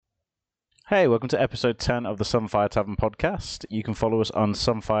Hey, welcome to episode 10 of the Sunfire Tavern podcast. You can follow us on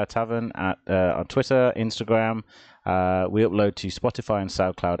Sunfire Tavern on Twitter, Instagram. We upload to Spotify and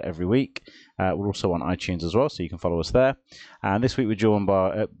SoundCloud every week. We're also on iTunes as well, so you can follow us there. And this week we're joined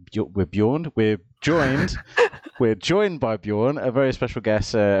by Bjorn. We're joined by Bjorn, a very special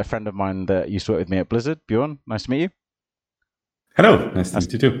guest, a friend of mine that used to work with me at Blizzard. Bjorn, nice to meet you. Hello, nice to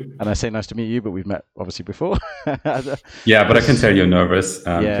meet you too. And I say nice to meet you, but we've met obviously before. Yeah, but I can tell you're nervous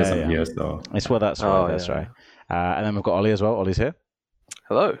because I'm here. So that's right. And then we've got Ollie as well. Ollie's here.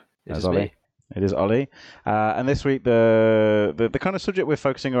 Hello, it is Ollie. me. It is Ollie. And this week, the kind of subject we're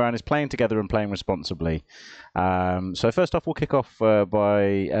focusing around is playing together and playing responsibly. So first off, we'll kick off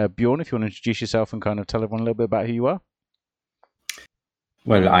by Bjorn, if you want to introduce yourself and kind of tell everyone a little bit about who you are.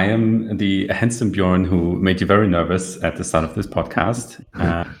 Well, I am the handsome Bjorn who made you very nervous at the start of this podcast.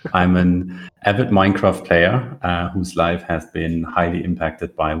 I'm an avid Minecraft player whose life has been highly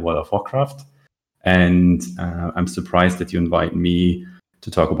impacted by World of Warcraft. And I'm surprised that you invite me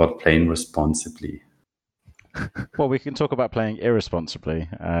to talk about playing responsibly. Well, we can talk about playing irresponsibly,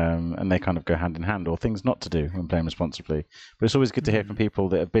 and they kind of go hand in hand, or things not to do when playing responsibly. But it's always good to hear from people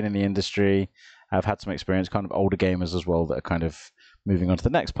that have been in the industry, have had some experience, kind of older gamers as well, that are kind of moving on to the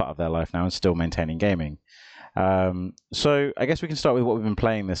next part of their life now and still maintaining gaming. So I guess we can start with what we've been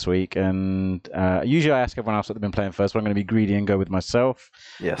playing this week. And usually I ask everyone else what they've been playing first, but I'm going to be greedy and go with myself.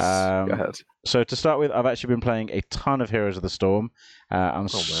 Yes, go ahead. So to start with, I've actually been playing a ton of Heroes of the Storm. I'm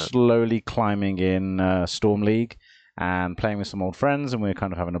slowly climbing in Storm League and playing with some old friends, and we're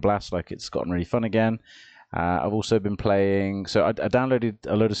kind of having a blast. Like, it's gotten really fun again. I've also been playing... So I downloaded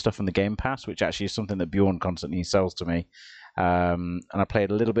a load of stuff from the Game Pass, which actually is something that Bjorn constantly sells to me. And I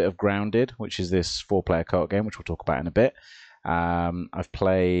played a little bit of Grounded, which is this 4-player co-op game, which we'll talk about in a bit. I've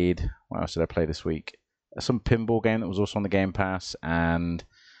played... What else did I play this week? Some pinball game that was also on the Game Pass, and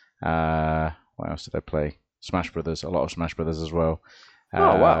what else did I play? Smash Brothers, a lot of Smash Brothers as well.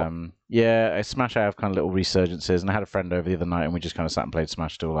 Oh, wow. Yeah, Smash, I have kind of little resurgences, and I had a friend over the other night, and we just kind of sat and played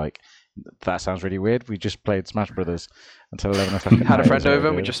Smash till like... That sounds really weird. We just played Smash Brothers until 11 o'clock. Had a friend over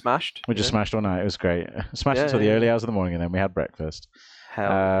and we just smashed. We just smashed all night. It was great. Smashed until the early hours of the morning, and then we had breakfast.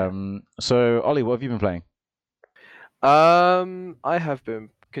 So, Ollie, what have you been playing? I have been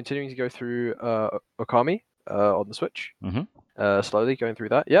continuing to go through Okami on the Switch. Mm-hmm. Slowly going through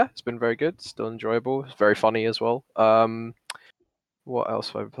that. Yeah, it's been very good. Still enjoyable. It's very funny as well. What else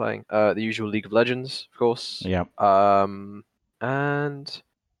have I been playing? The usual League of Legends, of course. Yeah. And...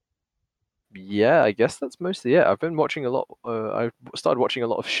 yeah, I guess that's mostly it. I've been watching a lot. I started watching a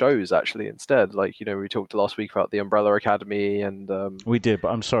lot of shows actually instead. Like, we talked last week about the Umbrella Academy and. We did, but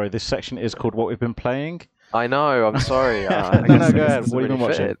I'm sorry. This section is called "What We've Been Playing." I know. I'm sorry. No, go ahead. What have you been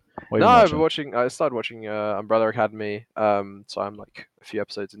watching? I've been watching. I started watching Umbrella Academy. So I'm like a few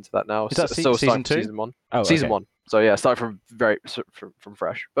episodes into that now. Is that still season 2? Season 1. Oh, season okay. 1. So yeah, start from from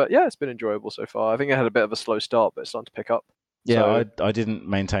fresh. But yeah, it's been enjoyable so far. I think I had a bit of a slow start, but it's starting to pick up. Yeah, so, I didn't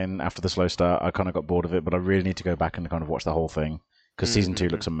maintain after the slow start. I kind of got bored of it, but I really need to go back and kind of watch the whole thing because season 2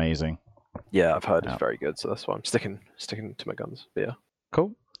 looks amazing. Yeah, I've heard it's very good, so that's why I'm sticking to my guns. But yeah,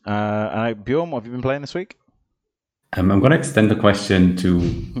 cool. Bjorn, what have you been playing this week? I'm going to extend the question to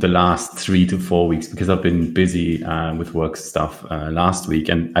the last 3 to 4 weeks because I've been busy with work stuff last week,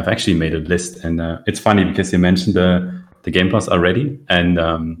 and I've actually made a list. And it's funny because you mentioned the Game Pass already, and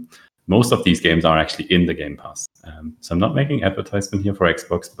most of these games are actually in the Game Pass. So I'm not making advertisement here for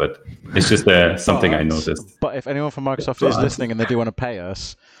Xbox, but it's just something I noticed. But if anyone from Microsoft is listening and they do want to pay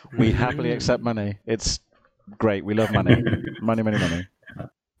us, we happily accept money. It's great. We love money. money.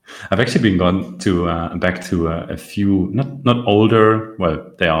 I've actually been gone to back to a few, not older.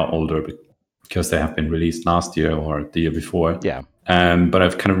 Well, they are older because they have been released last year or the year before. Yeah. But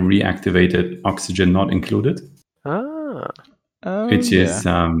I've kind of reactivated Oxygen Not Included. Which is...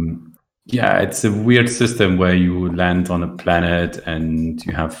 yeah, it's a weird system where you land on a planet and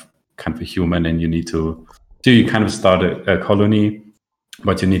you have kind of a human and you need to... So you kind of start a colony,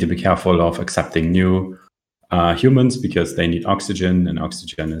 but you need to be careful of accepting new humans because they need oxygen, and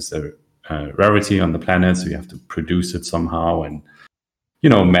oxygen is a rarity on the planet, so you have to produce it somehow and,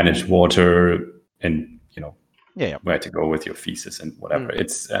 manage water and, where to go with your feces and whatever.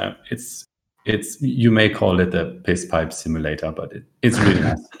 It's you may call it a piss pipe simulator, but it's really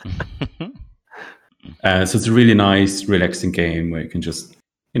nice. So it's a really nice, relaxing game where you can just,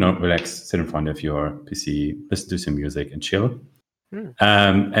 relax, sit in front of your PC, listen to some music, and chill.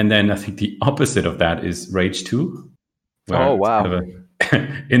 And then I think the opposite of that is Rage 2. Oh wow! Kind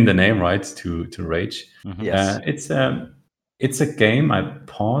of in the name, right? To rage. Mm-hmm. Yes. It's a game I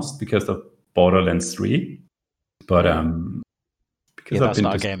paused because of Borderlands 3, but because I've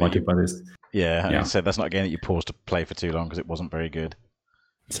been disappointed by this. Yeah, Yeah. I said that's not a game that you pause to play for too long because it wasn't very good.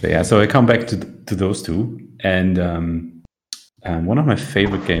 So yeah, so I come back to those two, and one of my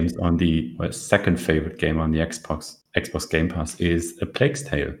favorite games second favorite game on the Xbox Game Pass is A Plague's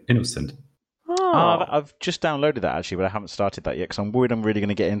Tale: Innocent. I've just downloaded that actually, but I haven't started that yet because I'm worried I'm really going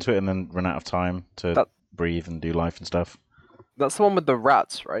to get into it and then run out of time to breathe and do life and stuff. That's the one with the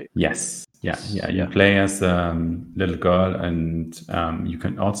rats, right? Yes. Yeah. You play as a little girl, and you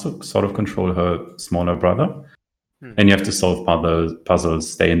can also sort of control her smaller brother. And you have to solve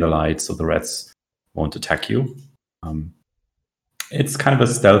puzzles, stay in the light so the rats won't attack you. It's kind of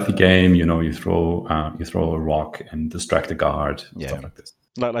a stealthy game. You throw a rock and distract a guard. Stuff like this.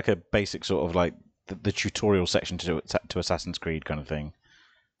 Like a basic sort of like the tutorial section to Assassin's Creed kind of thing.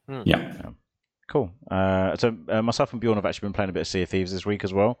 Yeah. Cool. So myself and Bjorn have actually been playing a bit of Sea of Thieves this week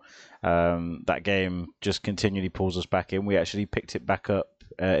as well. That game just continually pulls us back in. We actually picked it back up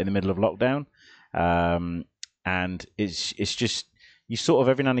in the middle of lockdown. And it's just, you sort of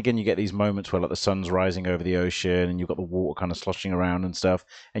every now and again you get these moments where like the sun's rising over the ocean and you've got the water kind of sloshing around and stuff,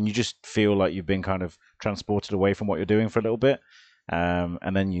 and you just feel like you've been kind of transported away from what you're doing for a little bit.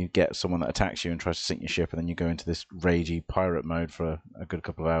 And then you get someone that attacks you and tries to sink your ship, and then you go into this ragey pirate mode for a good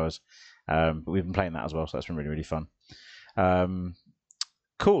couple of hours. But we've been playing that as well, so that's been really, really fun.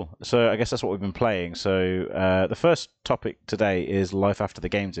 Cool. So I guess that's what we've been playing. So the first topic today is life after the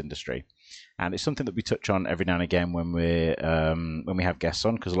games industry. And it's something that we touch on every now and again when we have guests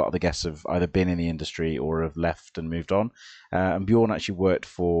on, because a lot of the guests have either been in the industry or have left and moved on. And Bjorn actually worked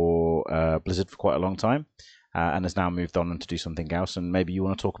for Blizzard for quite a long time and has now moved on to do something else. And maybe you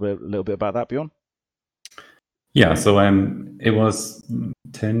want to talk a little bit about that, Bjorn? Yeah, so it was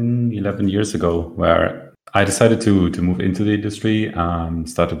 10, 11 years ago where I decided to move into the industry,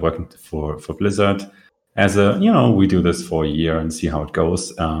 started working for Blizzard as we do this for a year and see how it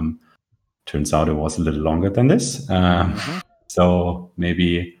goes. Turns out it was a little longer than this. So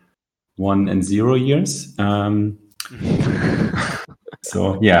maybe 1 and 0 years.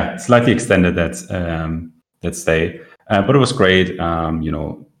 So yeah, slightly extended that stay. But it was great,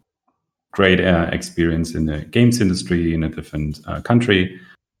 great experience in the games industry in a different country.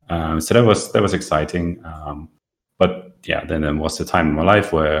 So that was exciting. But yeah, then there was a time in my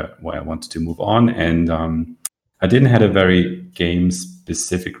life where I wanted to move on, and I didn't have a very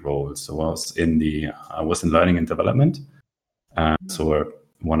game-specific role. So I was in learning and development. So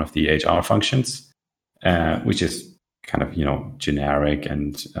one of the HR functions, which is kind of generic,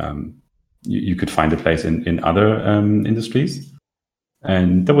 and you could find a place in other industries.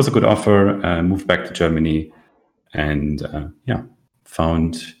 And that was a good offer. Moved back to Germany, and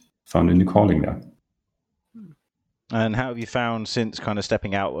found a new calling there. And how have you found, since kind of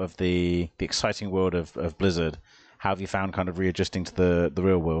stepping out of the exciting world of Blizzard, how have you found kind of readjusting to the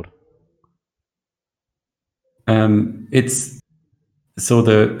real world? It's so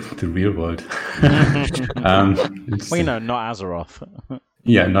the real world. Well, not Azeroth.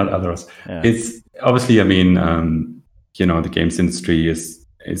 Yeah, not Azeroth. Yeah. It's obviously, the games industry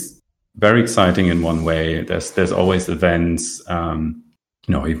is very exciting in one way. There's always events.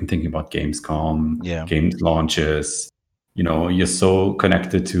 Even thinking about Gamescom, games launches. You're so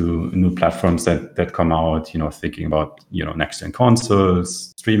connected to new platforms that come out. Thinking about next-gen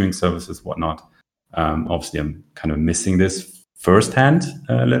consoles, streaming services, whatnot. Obviously, I'm kind of missing this firsthand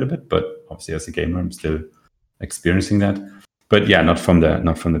a little bit, but obviously as a gamer, I'm still experiencing that. But yeah, not from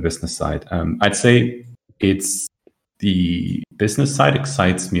the business side. I'd say it's the business side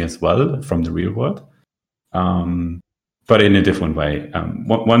excites me as well from the real world, but in a different way.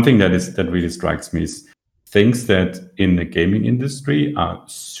 One thing that really strikes me is things that in the gaming industry are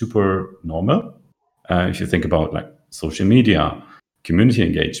super normal. If you think about like social media, community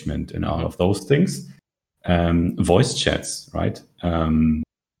engagement, and all of those things, voice chats, right?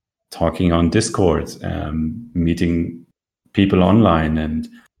 Talking on Discord, meeting people online, and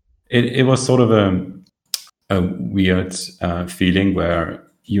it was sort of a weird feeling where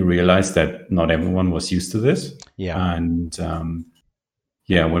you realize that not everyone was used to this. Yeah. And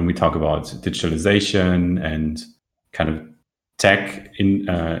when we talk about digitalization and kind of tech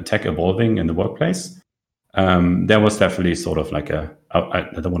evolving in the workplace, there was definitely sort of like I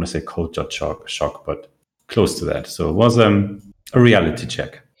don't want to say culture shock, but close to that. So it was a reality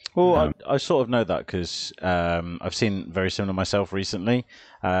check. Well, I sort of know that because I've seen very similar myself recently.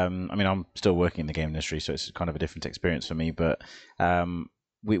 I'm still working in the game industry, so it's kind of a different experience for me. But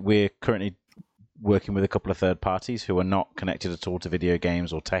we're currently working with a couple of third parties who are not connected at all to video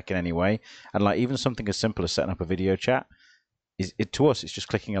games or tech in any way. And like even something as simple as setting up a video chat to us it's just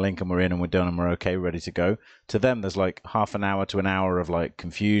clicking a link and we're in and we're done and we're okay, ready to go. To them, there's like half an hour to an hour of like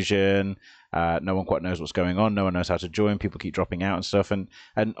confusion. No one quite knows what's going on. No one knows how to join. People keep dropping out and stuff. And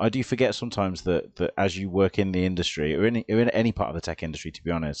I do forget sometimes that as you work in the industry or in any part of the tech industry, to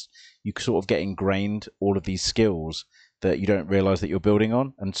be honest, you sort of get ingrained all of these skills that you don't realize that you're building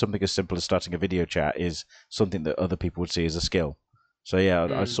on. And something as simple as starting a video chat is something that other people would see as a skill. So yeah,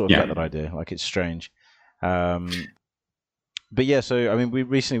 I sort of get that idea. Like, it's strange. But yeah, so I mean, we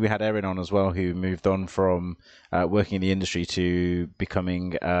recently had Erin on as well, who moved on from working in the industry to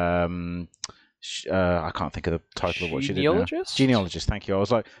becoming I can't think of the title of what she did now. Genealogist, thank you. I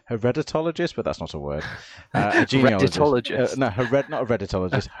was like hereditologist, but that's not a word. A genealogist. No, not a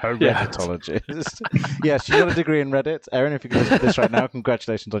redditologist. Hereditologist. Yeah, she got a degree in Reddit. Erin, if you can listen to this right now,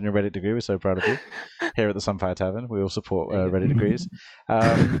 congratulations on your Reddit degree. We're so proud of you. Here at the Sunfire Tavern, we all support Reddit degrees.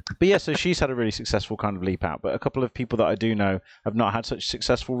 But yeah, so she's had a really successful kind of leap out. But a couple of people that I do know have not had such a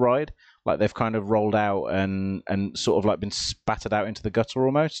successful ride. Like, they've kind of rolled out and sort of like been spattered out into the gutter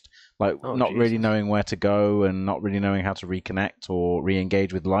almost, like not really knowing where to go and not really knowing how to reconnect or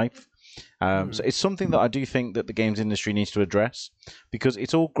re-engage with life. So it's something that I do think that the games industry needs to address, because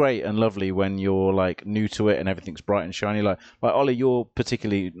it's all great and lovely when you're like new to it and everything's bright and shiny. Like Ollie, you're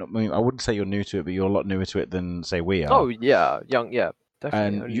particularly, I mean, I wouldn't say you're new to it, but you're a lot newer to it than say we are. Oh yeah,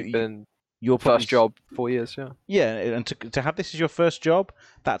 definitely. And you've been your first job 4 years, yeah, and to have this as your first job,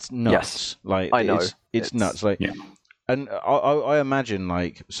 that's nuts. Yes, like I know it's nuts. Like, and I imagine,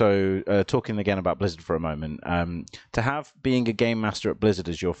 like, so talking again about Blizzard for a moment, to have being a game master at Blizzard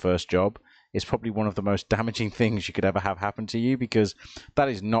as your first job is probably one of the most damaging things you could ever have happen to you, because that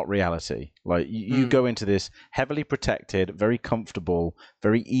is not reality. Like, you go into this heavily protected, very comfortable,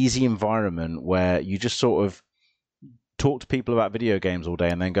 very easy environment where you just sort of talk to people about video games all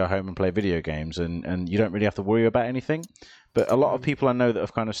day and then go home and play video games, and you don't really have to worry about anything. But a lot of people I know that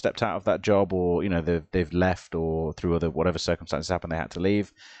have kind of stepped out of that job, or, you know, they've left, or through whatever circumstances happened, they had to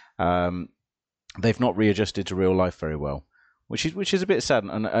leave. They've not readjusted to real life very well, which is a bit sad,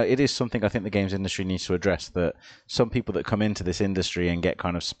 and it is something I think the games industry needs to address, that some people that come into this industry and get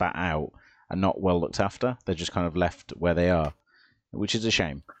kind of spat out are not well looked after. They're just kind of left where they are, which is a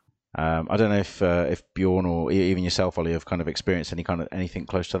shame. I don't know if Bjorn or even yourself, Ollie, have kind of experienced anything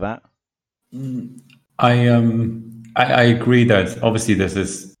close to that. I agree that obviously this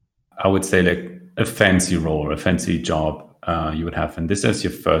is, I would say, like a fancy role, a fancy job you would have, and this as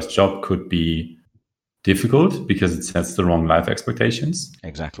your first job could be difficult because it sets the wrong life expectations.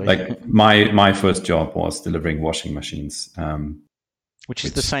 Exactly. Like my first job was delivering washing machines. Which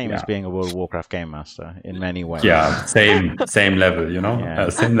is the same as being a World of Warcraft game master in many ways. Yeah, same level, you know,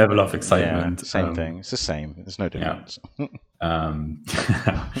 same level of excitement. Yeah, same thing. It's the same. There's no difference.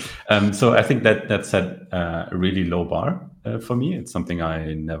 So I think that set a really low bar for me. It's something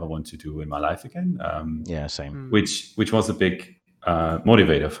I never want to do in my life again. Same. Which was a big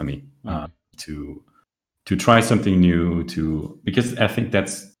motivator for me to try something new. Because I think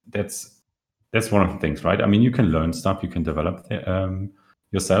that's one of the things, right? I mean, you can learn stuff, you can develop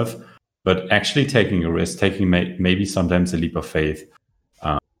yourself, but actually taking a risk, taking maybe sometimes a leap of faith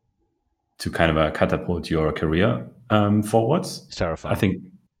to kind of catapult your career forwards. It's terrifying. I think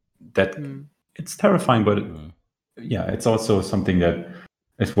that it's terrifying, but it's also something that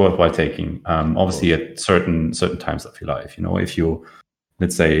is worthwhile taking. Obviously, at certain times of your life, you know, if you,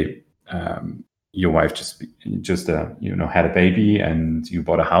 let's say, your wife just had a baby and you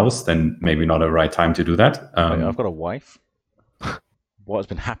bought a house, then maybe not a right time to do that. I've got a wife. What has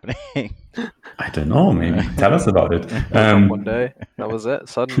been happening? I don't know. Maybe tell us about it. One day, that was it.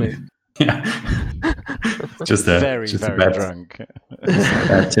 Suddenly, just very bad, drunk.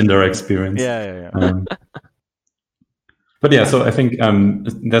 Bad Tinder experience. Yeah. But yeah, so I think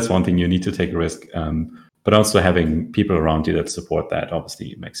that's one thing, you need to take a risk, but also having people around you that support that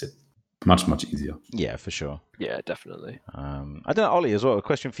obviously makes it much easier. Yeah, for sure. Yeah, definitely. I don't know, Ollie, as well, a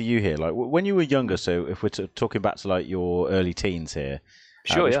question for you here. Like, when you were younger, so if we're talking back to like your early teens here,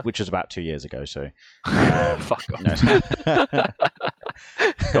 which was about 2 years ago, so fuck off.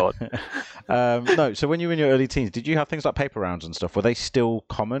 God. No, so when you were in your early teens, did you have things like paper rounds and stuff? Were they still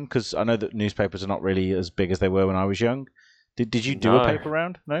common? Because I know that newspapers are not really as big as they were when I was young. Did you do a paper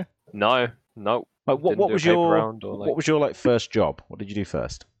round? No. Like, what was your like first job? What did you do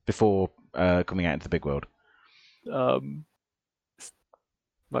first before coming out into the big world?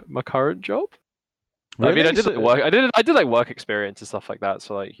 My current job. Really? I mean, I did work. I did like work experience and stuff like that.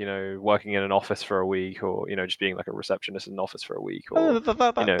 So, like, you know, working in an office for a week, or, you know, just being like a receptionist in an office for a week. Or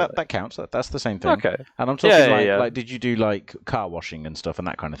that counts. That's the same thing. Okay. And I'm talking like did you do like car washing and stuff and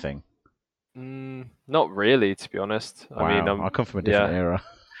that kind of thing? Not really, to be honest. Wow, I mean, I come from a different era.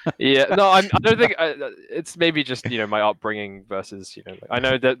 Yeah, no, I don't think it's maybe just my upbringing versus I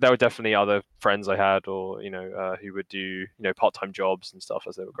know that there were definitely other friends I had or who would do part-time jobs and stuff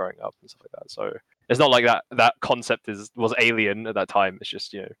as they were growing up and stuff like that. So it's not like that concept was alien at that time. It's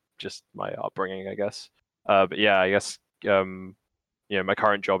just just my upbringing, I guess. But yeah, I guess my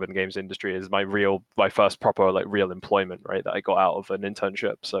current job in the games industry is my first proper real employment, right? That I got out of an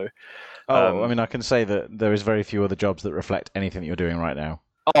internship. So I mean, I can say that there is very few other jobs that reflect anything that you're doing right now.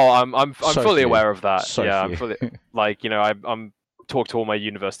 Oh, I'm So fully few. aware of that. So Yeah, few. I'm fully I'm talk to all my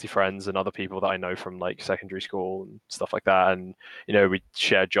university friends and other people that I know from secondary school and stuff like that, and we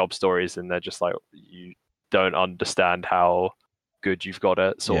share job stories, and they're just like, you don't understand how good you've got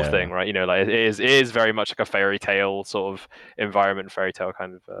it, sort of thing, right? It is very much like a fairy tale sort of environment, fairy tale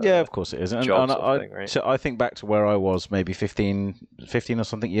kind of yeah, of course it is. And job sort of thing, right? So I think back to where I was maybe 15 or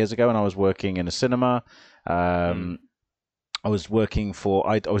something years ago, and I was working in a cinema. I was working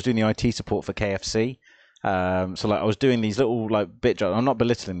I was doing the IT support for KFC. So I was doing these little bit jobs. I'm not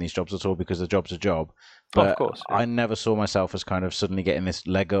belittling these jobs at all because a job's a job. But of course, yeah. I never saw myself as kind of suddenly getting this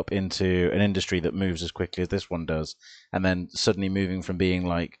leg up into an industry that moves as quickly as this one does, and then suddenly moving from being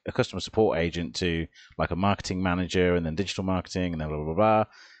like a customer support agent to like a marketing manager, and then digital marketing, and then blah blah blah,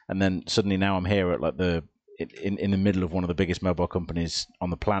 and then suddenly now I'm here at in the middle of one of the biggest mobile companies on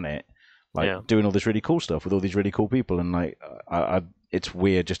the planet. Doing all this really cool stuff with all these really cool people, and it's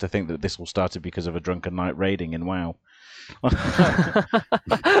weird just to think that this all started because of a drunken night raiding in WoW,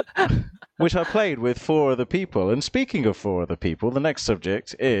 which I played with 4 other people. And speaking of 4 other people, the next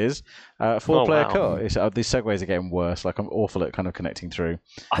subject is 4-player co-op. These segues are getting worse. I'm awful at kind of connecting through.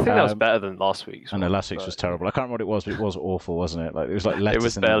 I think that was better than last week's. I know last week's was terrible. I can't remember what it was, but it was awful, wasn't it? It was like letters. It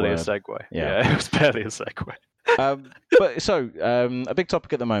was barely a segue. Yeah, it was barely a segue. A big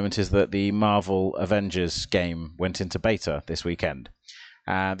topic at the moment is that the Marvel Avengers game went into beta this weekend.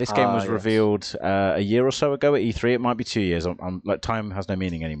 This game was revealed a year or so ago at E3. It might be 2 years. Time has no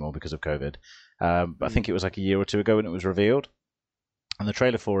meaning anymore because of COVID. But I think it was like a year or 2 ago when it was revealed. And the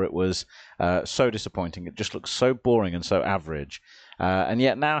trailer for it was so disappointing. It just looks so boring and so average. And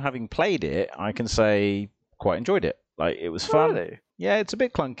yet now, having played it, I can say quite enjoyed it. It was fun. Really? Yeah, it's a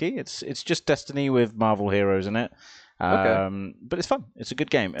bit clunky. It's just Destiny with Marvel heroes in it. But it's fun. It's a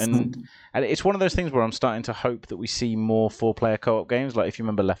good game, and it's one of those things where I'm starting to hope that we see more 4-player co-op games. Like if you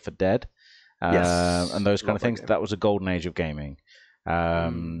remember Left 4 Dead, and those kind of things. That was a golden age of gaming.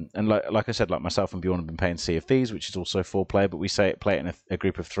 And like I said, myself and Bjorn have been playing Sea of Thieves, which is also 4-player, but we play it in a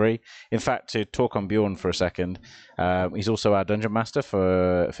group of 3. In fact, to talk on Bjorn for a second, he's also our dungeon master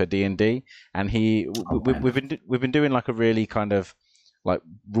for D&D, and we've been doing a really kind of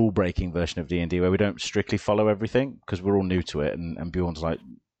rule breaking version of D&D where we don't strictly follow everything because we're all new to it, and Bjorn's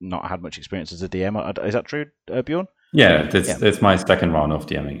not had much experience as a DM. Is that true, Bjorn? Yeah, it's my second round of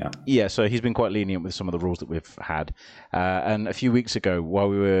DMing. Yeah, so he's been quite lenient with some of the rules that we've had. And a few weeks ago, while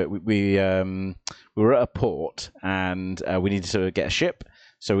we were at a port and we needed to get a ship,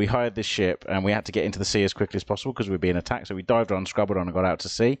 so we hired this ship and we had to get into the sea as quickly as possible because we were being attacked. So we dived on, scrabbled on, and got out to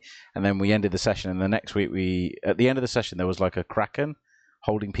sea. And then we ended the session. And the next week, at the end of the session, there was a kraken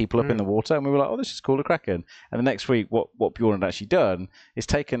holding people up in the water, and we were like, "Oh, this is cool, a kraken." And the next week, what Bjorn had actually done is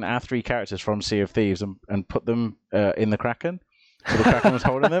taken our 3 characters from Sea of Thieves and put them in the kraken. So the kraken was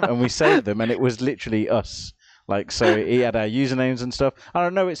holding them, and we saved them, and it was literally us. So he had our usernames and stuff. I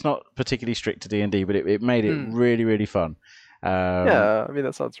don't know, it's not particularly strict to D&D, but it made it really, really fun. Yeah, I mean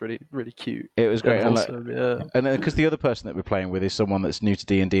that sounds really, really cute. It was great, and because the other person that we're playing with is someone that's new to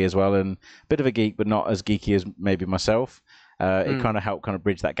D&D as well, and a bit of a geek, but not as geeky as maybe myself. It kind of helped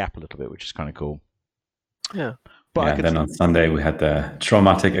bridge that gap a little bit, which is kind of cool. Yeah. But then on Sunday we had the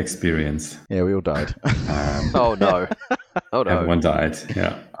traumatic experience. Yeah, we all died. Oh no! Oh no! Everyone died.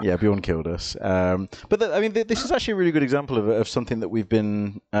 Yeah. Yeah, Bjorn killed us. But this is actually a really good example of something that we've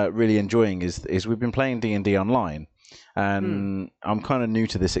been really enjoying. Is we've been playing D&D online, and I'm kind of new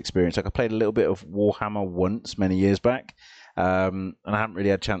to this experience. I played a little bit of Warhammer once many years back. And I haven't really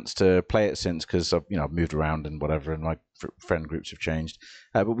had a chance to play it since because I've moved around and whatever, and my friend groups have changed.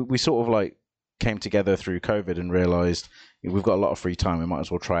 But we sort of came together through COVID and realised we've got a lot of free time. We might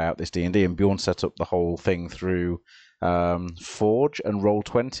as well try out this D&D. And Bjorn set up the whole thing through Forge and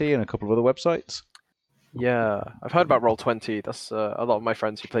Roll20 and a couple of other websites. Yeah, I've heard about Roll20. That's a lot of my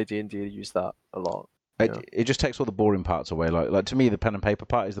friends who play D&D use that a lot. It just takes all the boring parts away. Like to me, the pen and paper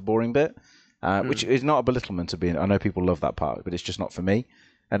part is the boring bit. Which is not a belittlement to being. I know people love that part, but it's just not for me.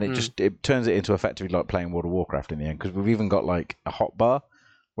 And it turns it into effectively like playing World of Warcraft in the end, because we've even got a hot bar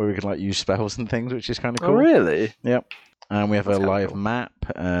where we can use spells and things, which is kind of cool. Oh, really? Yeah. And we have That's a kinda live cool. map,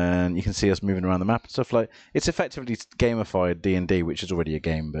 and you can see us moving around the map and stuff. Like, it's effectively gamified D&D, which is already a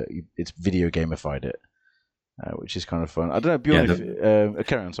game, but it's video gamified it, which is kind of fun. I don't know, Bjorn,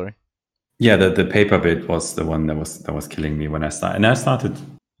 carry on, sorry. Yeah, the paper bit was the one that was killing me when I started. And I started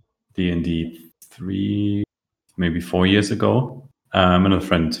D&D 3, maybe 4 years ago. Another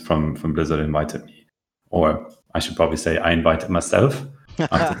friend from Blizzard invited me, or I should probably say I invited myself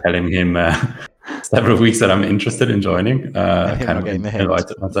after telling him several weeks that I'm interested in joining. Kind of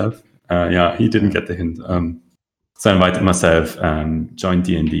invited myself. Yeah, he didn't get the hint. So I invited myself, joined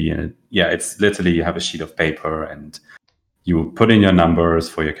D&D, and it's literally you have a sheet of paper and you put in your numbers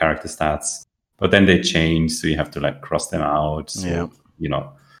for your character stats, but then they change, so you have to like cross them out. So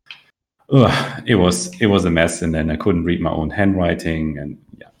it was a mess, and then I couldn't read my own handwriting, and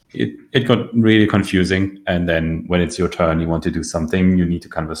it got really confusing. And then when it's your turn, you want to do something, you need to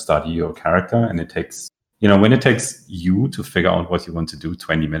kind of study your character, and it takes when it takes you to figure out what you want to do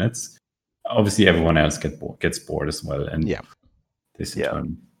 20 minutes, obviously everyone else gets bored as well, and this in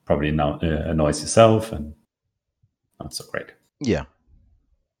turn probably annoys yourself, and not so great. Yeah.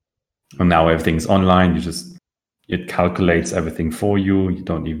 And now everything's online. It calculates everything for you. You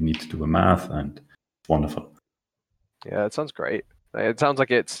don't even need to do a math, and it's wonderful. Yeah, it sounds great. It sounds like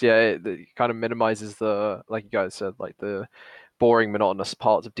it kind of minimizes the, like you guys said, like the boring, monotonous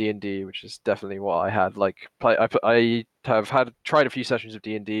parts of D&D, which is definitely what I had. Like, I have tried a few sessions of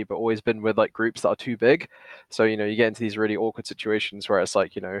D&D, but always been with like groups that are too big. So you get into these really awkward situations where it's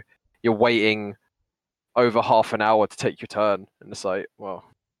like you're waiting over half an hour to take your turn, and it's like, well,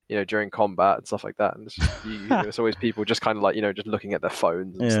 during combat and stuff like that, and it's always people just kind of like just looking at their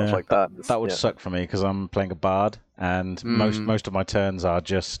phones and stuff like that. That would suck for me because I'm playing a bard, and most of my turns are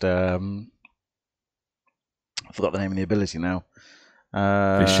just I forgot the name of the ability now.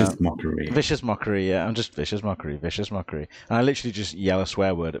 Vicious Mockery. Vicious Mockery, yeah. I'm just Vicious Mockery. And I literally just yell a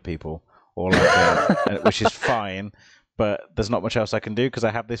swear word at people, or like, which is fine, but there's not much else I can do because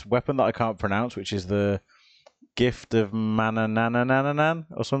I have this weapon that I can't pronounce, which is the Gift of Manananananan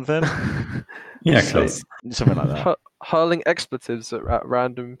or something. Close. Something like that. Hurling expletives at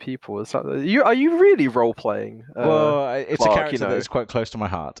random people. Are you really role playing? Well, it's Clark, a character that's quite close to my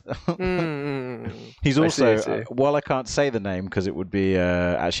heart. He's also, while I can't say the name because it would be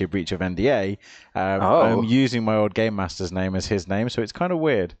actually a breach of NDA, I'm using my old Game Master's name as his name, so it's kind of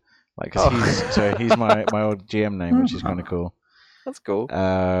weird. Like, he's my old GM name, which is kind of cool. That's cool.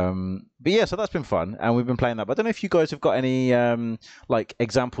 But yeah, so that's been fun, and we've been playing that. But I don't know if you guys have got any like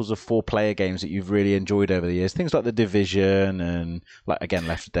examples of 4-player games that you've really enjoyed over the years. Things like The Division and like again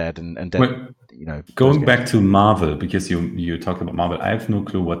Left 4 Dead and Dead, going back to Marvel, because you talked about Marvel. I have no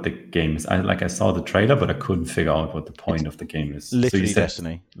clue what the game is. I saw the trailer, but I couldn't figure out what the point of the game is. Literally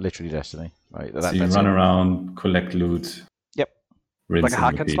Destiny. Right. So you run around, collect loot. Yep. Like a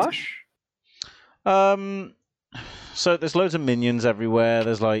hack and slash. So there's loads of minions everywhere.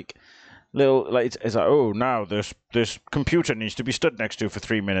 There's like little it's like, oh, now this computer needs to be stood next to for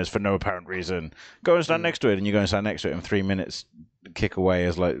 3 minutes for no apparent reason. Go and stand next to it, and you go and stand next to it in 3 minutes. Kick away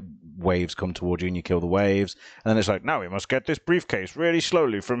as like waves come towards you, and you kill the waves. And then it's like, now we must get this briefcase really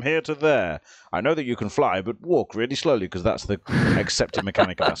slowly from here to there. I know that you can fly, but walk really slowly because that's the accepted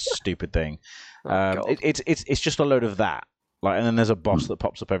mechanic of that stupid thing. It's just a load of that. Like, and then there's a boss that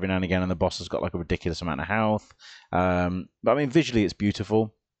pops up every now and again, and the boss has got like a ridiculous amount of health. But I mean, visually it's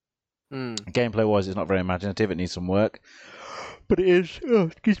beautiful. Gameplay-wise, it's not very imaginative. It needs some work. But it is. Oh,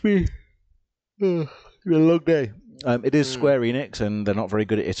 excuse me. It's been a long day. It is Square Enix, and they're not very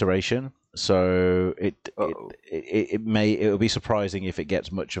good at iteration. So it'll be surprising if it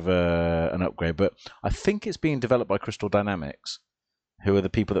gets much of an upgrade. But I think it's being developed by Crystal Dynamics, who are the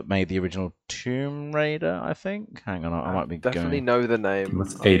people that made the original Tomb Raider, I think. Hang on, I might be definitely know the name. It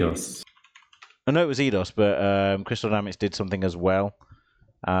was Eidos. I know it was Eidos, but Crystal Dynamics did something as well.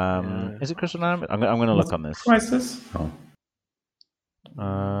 Is it Crystal Dynamics? I'm going to look on this. Crisis?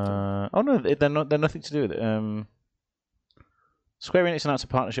 No, they're nothing to do with it. Square Enix announced a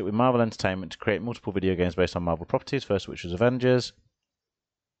partnership with Marvel Entertainment to create multiple video games based on Marvel properties, first which was Avengers,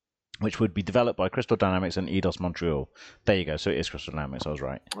 which would be developed by Crystal Dynamics and Eidos Montreal. There you go. So it is Crystal Dynamics. I was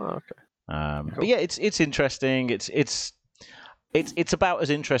right. Oh, okay. Cool. But yeah, it's interesting. It's about as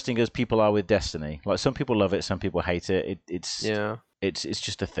interesting as people are with Destiny. Like, some people love it, some people hate it. It's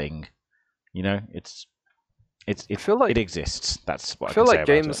just a thing. I feel like it exists. That's what I feel like.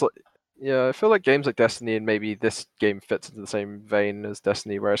 Games I feel like games like Destiny, and maybe this game fits into the same vein as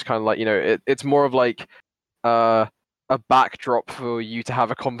Destiny, where it's kind of like it's more of like a backdrop for you to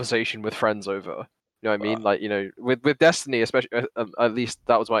have a conversation with friends over. You know what I mean? Like, with Destiny, especially, at least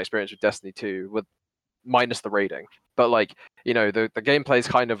that was my experience with Destiny 2. With minus the rating. But like, you know, the gameplay is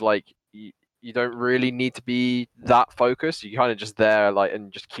kind of like you don't really need to be that focused. You kind of just there like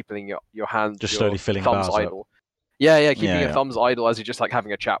and just keeping your hand, Just your slowly filling thumbs bars up. idle. Yeah, keeping your Yeah. thumbs idle as you're just like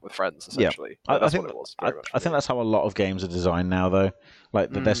having a chat with friends, essentially. I That's think what it was. I Very much for think me. that's how a lot of games are designed now, though. Like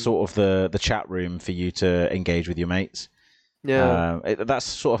they're sort of the chat room for you to engage with your mates. Yeah. That's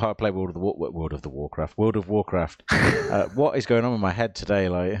sort of how I play World of Warcraft. What is going on in my head today?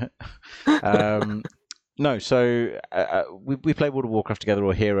 Like, no. So we play World of Warcraft together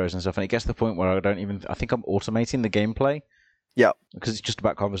or Heroes and stuff, and it gets to the point where I think I'm automating the gameplay. Yeah. Because it's just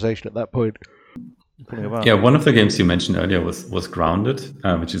about conversation at that point. Yeah, one of the games you mentioned earlier was Grounded,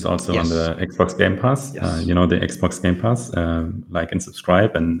 which is also on Yes. the Xbox Game Pass. Yes. You know, the Xbox Game Pass, like and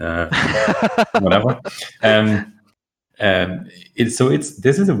subscribe and whatever. This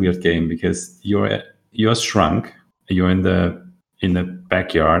is a weird game because you're shrunk. You're in the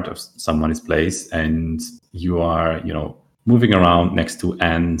backyard of somebody's place, and you are moving around next to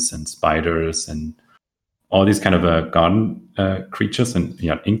ants and spiders and all these kind of garden creatures and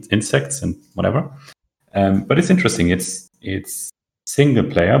insects and whatever. But it's interesting. It's single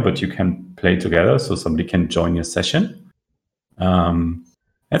player, but you can play together, so somebody can join your session.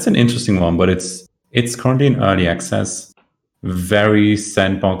 That's an interesting one, but it's currently in early access. Very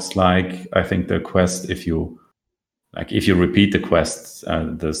sandbox-like. I think the quest, if you repeat the quests,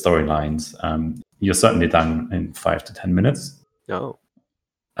 the storylines, you're certainly done in 5 to 10 minutes. No.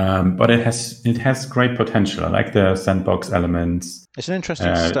 But it has great potential. I like the sandbox elements. It's an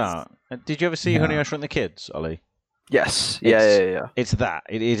interesting start. Did you ever see Honey, I Shrunk the Kids, Ollie? Yes. Yeah. It's that.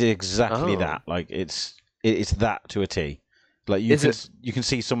 It is exactly that. Like it's that to a T. Like you can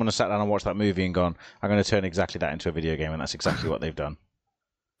see someone has sat down and watched that movie and gone, I'm going to turn exactly that into a video game, and that's exactly what they've done.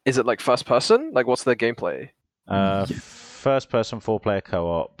 Is it like first person? Like what's their gameplay? First person 4-player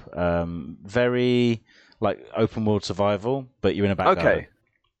co-op. Very like open world survival, but you're in a back garden. Okay.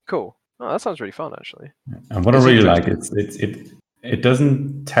 Cool. Oh, that sounds really fun, actually. And what I really like it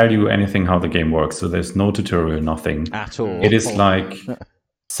doesn't tell you anything how the game works, so there's no tutorial, nothing at all. It is like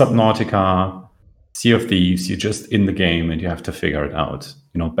Subnautica, Sea of Thieves. You're just in the game and you have to figure it out.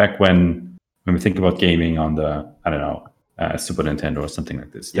 Back when we think about gaming on the Super Nintendo or something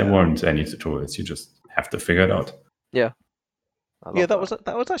like this, there weren't any tutorials. You just have to figure it out. Yeah. That was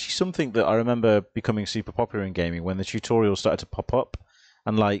actually something that I remember becoming super popular in gaming when the tutorials started to pop up.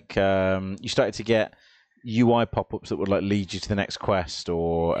 And like you started to get UI pop-ups that would like lead you to the next quest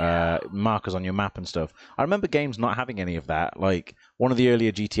or markers on your map and stuff. I remember games not having any of that. Like one of the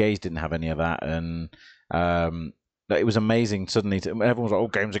earlier GTAs didn't have any of that, and it was amazing. Suddenly, everyone was like, "Oh,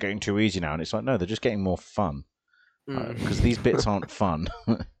 games are getting too easy now," and it's like, no, they're just getting more fun because these bits aren't fun.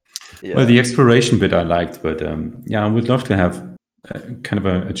 Well, the exploration bit I liked, but I would love to have kind of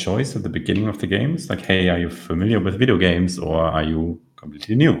a choice at the beginning of the game. It's like, hey, are you familiar with video games or are you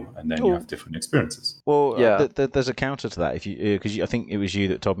completely new? And then you have different experiences. Well, there's a counter to that. Because I think it was you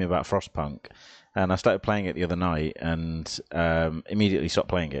that told me about Frostpunk, and I started playing it the other night and immediately stopped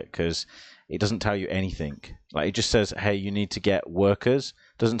playing it because it doesn't tell you anything. Like it just says, hey, you need to get workers.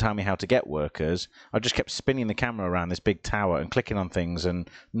 Doesn't tell me how to get workers. I just kept spinning the camera around this big tower and clicking on things, and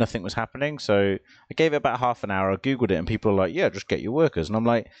nothing was happening. So I gave it about half an hour. I googled it, and people are like, "Yeah, just get your workers." And I'm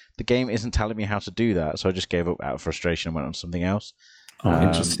like, the game isn't telling me how to do that. So I just gave up out of frustration and went on something else. Oh,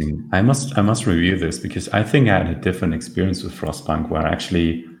 interesting. I must review this because I think I had a different experience with Frostpunk, where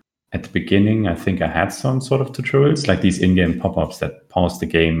actually at the beginning I think I had some sort of tutorials, like these in-game pop-ups that pause the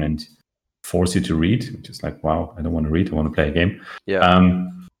game and force you to read, which is like, wow, I don't want to read, I want to play a game. Yeah.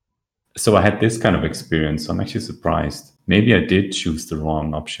 So I had this kind of experience. So I'm actually surprised. Maybe I did choose the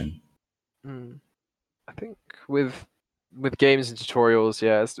wrong option. I think with games and tutorials,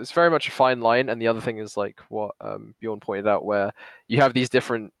 it's very much a fine line. And the other thing is like what Bjorn pointed out, where you have these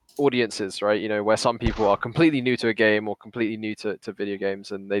different audiences, right? Where some people are completely new to a game or completely new to video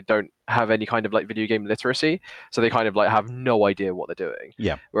games, and they don't have any kind of like video game literacy, so they kind of like have no idea what they're doing.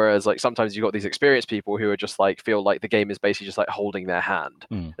 Yeah. Whereas like sometimes you've got these experienced people who are just like feel like the game is basically just like holding their hand,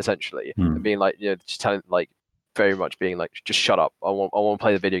 essentially, and being like, just telling like very much being like, just shut up, I want to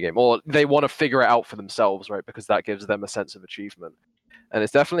play the video game, or they want to figure it out for themselves, right? Because that gives them a sense of achievement, and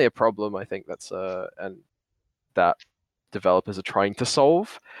it's definitely a problem. I think that's and that developers are trying to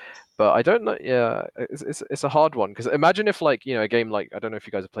solve. But I don't know. Yeah, it's a hard one, because imagine if like a game like, I don't know if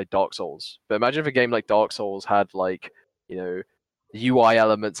you guys have played Dark Souls, but imagine if a game like Dark Souls had like UI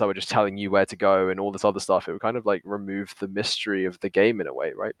elements that were just telling you where to go and all this other stuff. It would kind of like remove the mystery of the game in a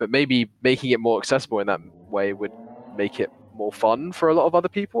way, right? But maybe making it more accessible in that way would make it more fun for a lot of other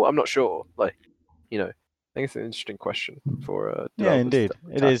people. I'm not sure. Like, think it's an interesting question for Yeah, developers indeed.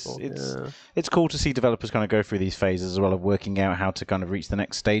 to It is. tackle. It's cool to see developers kind of go through these phases as well of working out how to kind of reach the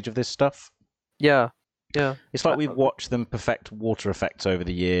next stage of this stuff. Yeah. It's like we've watched them perfect water effects over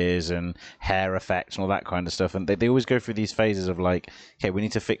the years and hair effects and all that kind of stuff, and they always go through these phases of like, okay, we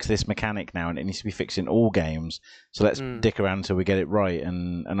need to fix this mechanic now, and it needs to be fixed in all games, so let's dick around until we get it right,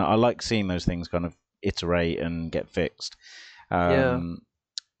 and I like seeing those things kind of iterate and get fixed.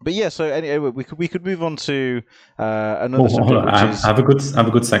 But yeah, so anyway, we could move on to another subject. I have a good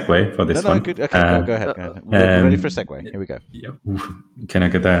segue for this one. Good. Okay, go ahead. We're ready for a segue. Here we go. Yeah. Can I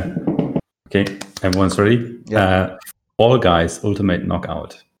get there? Okay, everyone's ready? Yeah. Fall Guys Ultimate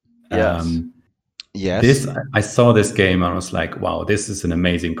Knockout. Yes. I saw this game and I was like, wow, this is an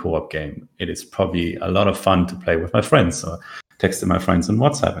amazing co-op game. It is probably a lot of fun to play with my friends. So I texted my friends on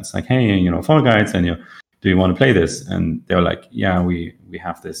WhatsApp. It's like, hey, Fall Guys, and do you want to play this? And they were like, yeah, we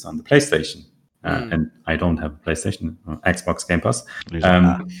have this on the PlayStation. And I don't have a PlayStation or Xbox Game Pass.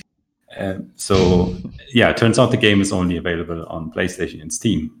 So yeah, it turns out the game is only available on PlayStation and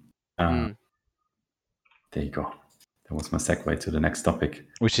Steam. There you go. That was my segue to the next topic.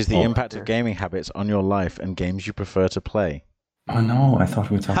 Which is the impact of gaming habits on your life and games you prefer to play. Oh no, I thought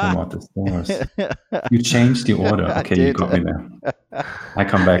we were talking about the stores. You changed the order. Okay, you got me there. I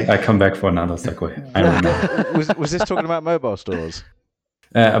come back for another segue. I don't know. Was this talking about mobile stores?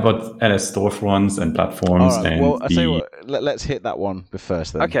 About storefronts and platforms. All right, and well, I tell you what, let's hit that one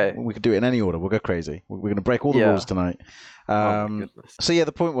first then. Okay. We could do it in any order. We'll go crazy. We're going to break all the rules tonight. So yeah,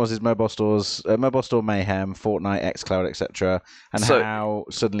 the point was mobile stores, mobile store mayhem, Fortnite, xCloud, etc., and how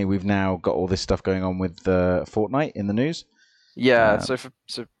suddenly we've now got all this stuff going on with Fortnite in the news. Yeah. So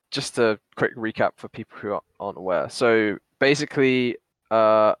just a quick recap for people who aren't aware. So basically,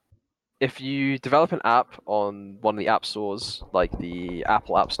 if you develop an app on one of the app stores, like the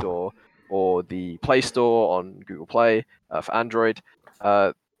Apple App Store or the Play Store on Google Play for Android,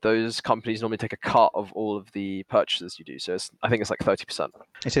 those companies normally take a cut of all of the purchases you do. So I think it's like 30%.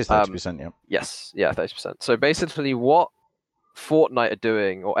 It is 30%, yeah. Yes, yeah, 30%. So basically what Fortnite are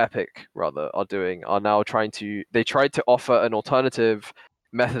doing, or Epic rather, are now tried to offer an alternative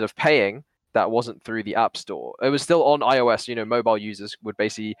method of paying that wasn't through the App Store. It was still on iOS. Mobile users would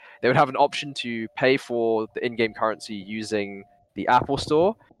have an option to pay for the in-game currency using the Apple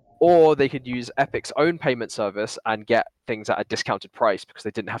Store, or they could use Epic's own payment service and get things at a discounted price because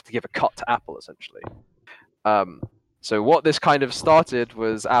they didn't have to give a cut to Apple, essentially. So what this kind of started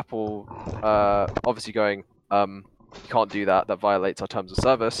was Apple obviously going, you can't do that, that violates our terms of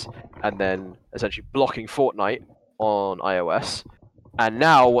service, and then essentially blocking Fortnite on iOS. And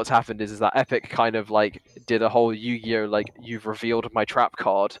now what's happened is that Epic kind of like did a whole Yu-Gi-Oh! Like, you've revealed my trap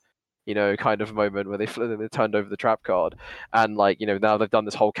card, kind of moment where they turned over the trap card. And now they've done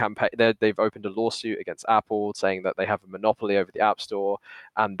this whole campaign. They've opened a lawsuit against Apple saying that they have a monopoly over the App Store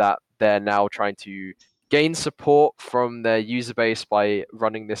and that they're now trying to gain support from their user base by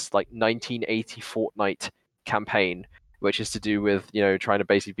running this like 1980 Fortnite campaign, which is to do with, trying to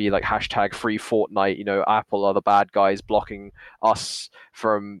basically be like hashtag free Fortnite, Apple are the bad guys blocking us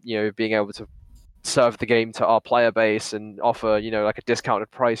from, being able to serve the game to our player base and offer, like a discounted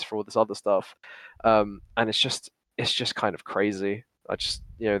price for all this other stuff. And it's just kind of crazy. I just,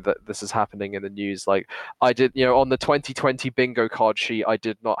 that this is happening in the news. Like I did, on the 2020 bingo card sheet, I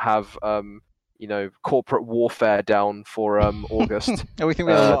did not have, corporate warfare down for August. We think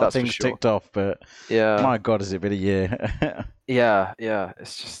we have a lot of things ticked off, but my God, has it been a year? yeah.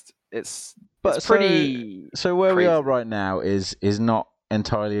 It's pretty. So where crazy. We are right now is not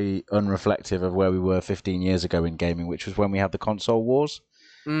entirely unreflective of where we were 15 years ago in gaming, which was when we had the console wars.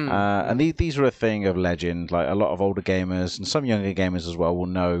 And these were a thing of legend. Like a lot of older gamers and some younger gamers as well will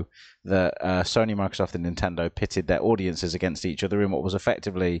know that Sony, Microsoft, and Nintendo pitted their audiences against each other in what was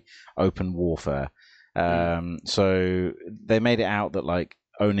effectively open warfare. So they made it out that like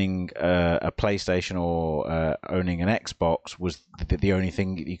owning a PlayStation or owning an Xbox was the only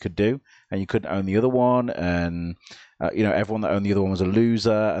thing that you could do, and you couldn't own the other one, and everyone that owned the other one was a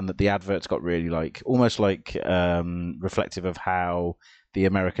loser, and that the adverts got really like almost like reflective of how the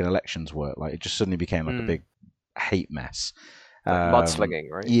American elections work. Like it just suddenly became like a big hate mess. Mudslinging,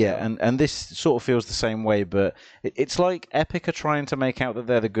 right? Yeah, and this sort of feels the same way, but it's like Epic are trying to make out that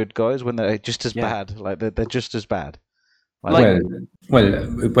they're the good guys when they're just as bad. Like they're just as bad. Well,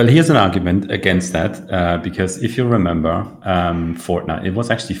 here's an argument against that, because if you remember, Fortnite, it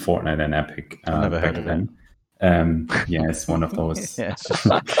was actually Fortnite and Epic. I've never heard of it. Yeah, it's one of those.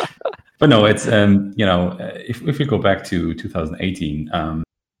 But no, it's if we go back to 2018,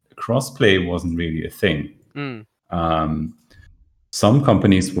 crossplay wasn't really a thing. Some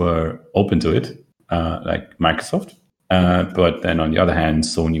companies were open to it. like Microsoft. But then on the other hand,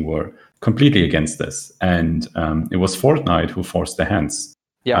 Sony were completely against this. And it was Fortnite who forced their hands.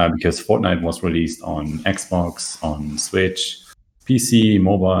 Yeah. Because Fortnite was released on Xbox, on Switch, PC,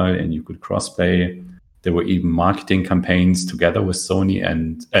 mobile, and you could crossplay. There were even marketing campaigns together with Sony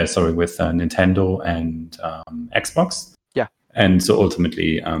and with Nintendo and Xbox. Yeah. And so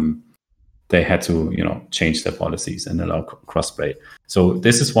ultimately, they had to, change their policies and allow crossplay. So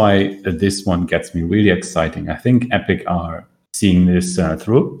this is why this one gets me really exciting. I think Epic are seeing this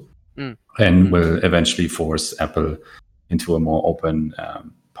through and will eventually force Apple into a more open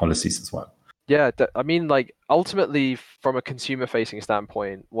policies as well. Yeah, I mean, like ultimately, from a consumer-facing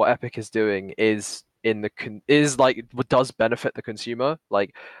standpoint, what Epic is doing is what does benefit the consumer.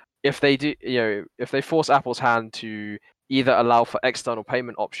 Like, if they do, if they force Apple's hand to either allow for external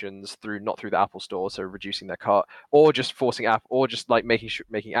payment options not through the Apple Store, so reducing their cut, or just forcing Apple, or just like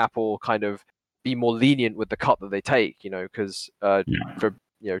making Apple kind of be more lenient with the cut that they take, because to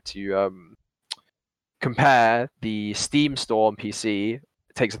compare, the Steam Store on PC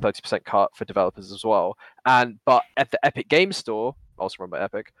takes a 30% cut for developers as well, but at the Epic Games Store, also run by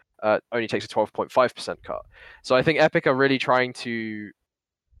Epic, only takes a 12.5% cut. So I think Epic are really trying to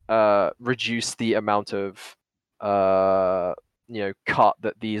reduce the amount of cut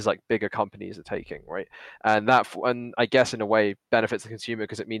that these like bigger companies are taking, right? And I guess in a way benefits the consumer,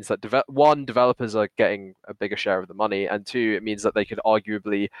 because it means that developers are getting a bigger share of the money, and two, it means that they could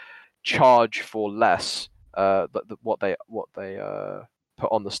arguably charge for less what they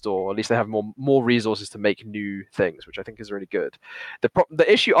put on the store. Or at least they have more resources to make new things, which I think is really good.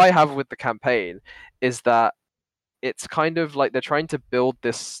 The issue I have with the campaign is that it's kind of like they're trying to build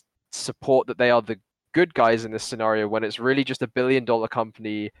this support that they are the good guys in this scenario, when it's really just $1 billion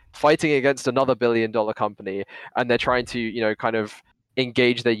company fighting against another $1 billion company, and they're trying to kind of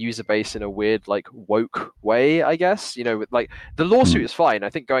engage their user base in a weird like woke way, I guess. With like the lawsuit is fine. I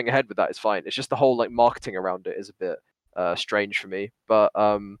think going ahead with that is fine. It's just the whole like marketing around it is a bit strange for me. But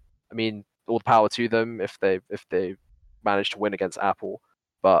I mean, all the power to them if they manage to win against Apple.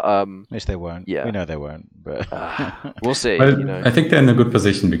 But at least they won't. Yeah, we know they won't, but we'll see. Well, I think they're in a good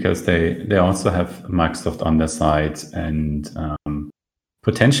position because they also have Microsoft on their side, and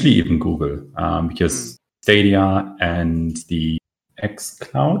potentially even Google, because Stadia and the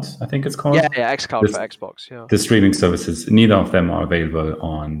xCloud, I think it's called. Yeah, xCloud for Xbox. Yeah, the streaming services, neither of them are available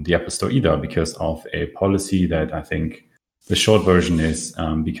on the Apple Store either, because of a policy that I think the short version is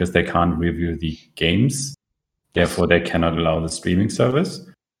because they can't review the games, therefore they cannot allow the streaming service.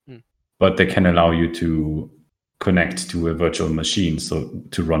 But they can allow you to connect to a virtual machine, so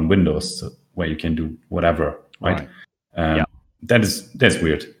to run Windows, where you can do whatever, right? That's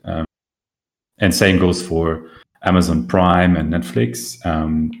weird. And same goes for Amazon Prime and Netflix,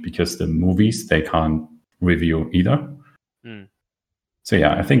 because the movies they can't review either. So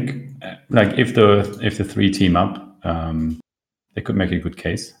yeah, I think like if the three team up, they could make a good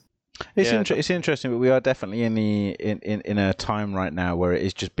case. It's interesting, but we are definitely in a time right now where it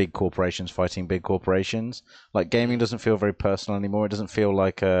is just big corporations fighting big corporations. Like gaming doesn't feel very personal anymore. It doesn't feel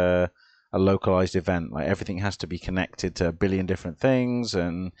like a localized event. Like everything has to be connected to a billion different things,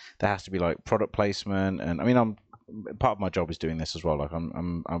 and there has to be like product placement. And I mean, part of my job is doing this as well. Like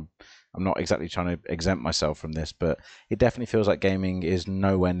I'm not exactly trying to exempt myself from this, but it definitely feels like gaming is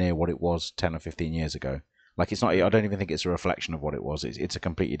nowhere near what it was 10 or 15 years ago. Like it's not. I don't even think it's a reflection of what it was. It's a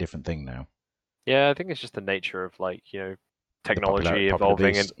completely different thing now. Yeah, I think it's just the nature of like technology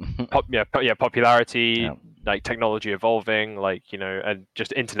evolving and popularity, like technology evolving, like and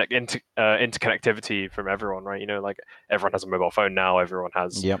just interconnectivity from everyone, right? Like everyone has a mobile phone now. Everyone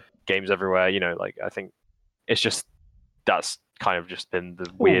has games everywhere. Like I think it's just that's kind of just been the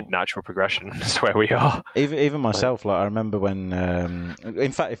weird natural progression. That's where we are. Even myself, like I remember when,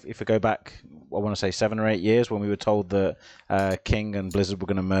 in fact, if we go back, I want to say 7 or 8 years, when we were told that King and Blizzard were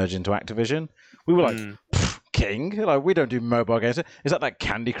going to merge into Activision, we were like, King? Like we don't do mobile games. Is that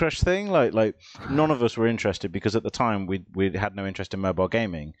Candy Crush thing? Like none of us were interested, because at the time we had no interest in mobile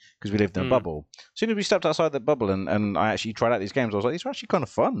gaming because we lived in a bubble. As soon as we stepped outside that bubble and I actually tried out these games, I was like, these are actually kind of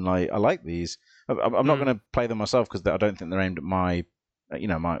fun. Like I like these. I'm not going to play them myself because I don't think they're aimed at my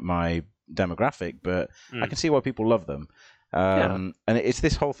demographic, but I can see why people love them. And it's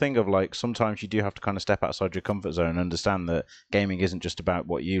this whole thing of like sometimes you do have to kind of step outside your comfort zone and understand that gaming isn't just about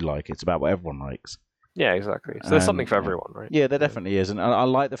what you like; it's about what everyone likes. Yeah, exactly. So there's something for everyone, right? Yeah, there definitely is, and I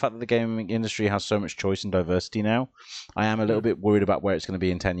like the fact that the gaming industry has so much choice and diversity now. I am a little bit worried about where it's going to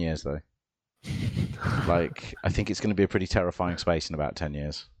be in 10 years, though. Like, I think it's going to be a pretty terrifying space in about 10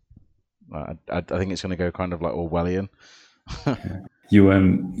 years. I think it's going to go kind of like Orwellian.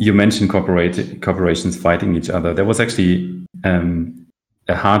 You mentioned corporations fighting each other. There was actually a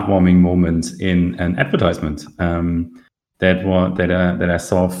heartwarming moment in an advertisement that I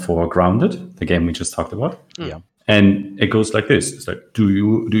saw for Grounded, the game we just talked about. Yeah. And it goes like this: it's like, do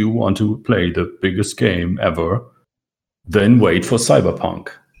you want to play the biggest game ever? Then wait for Cyberpunk.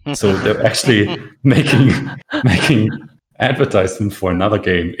 So they're actually making advertisement for another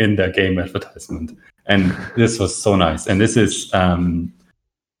game in their game advertisement, and this was so nice. And this is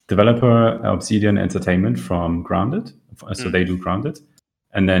developer Obsidian Entertainment from Grounded, so they do Grounded,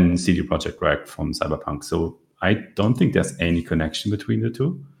 and then CD Projekt Red from Cyberpunk. So I don't think there's any connection between the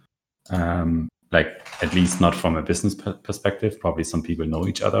two. Like, at least not from a business perspective. Probably some people know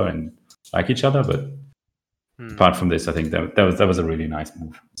each other and like each other, but apart from this, I think that was a really nice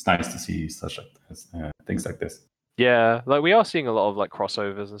move. It's nice to see such things like this. Yeah, like we are seeing a lot of like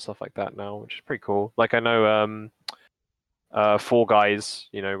crossovers and stuff like that now, which is pretty cool. Like I know Fall Guys,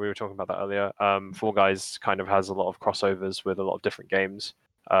 we were talking about that earlier. Fall Guys kind of has a lot of crossovers with a lot of different games.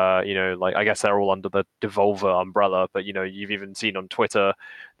 Like I guess they're all under the Devolver umbrella, but you've even seen on Twitter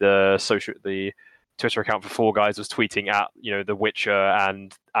the Twitter account for Fall Guys was tweeting at The Witcher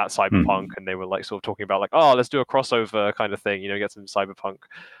and at Cyberpunk, and they were like sort of talking about like, oh, let's do a crossover kind of thing, get some Cyberpunk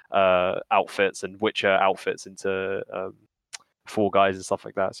outfits and Witcher outfits into Fall Guys and stuff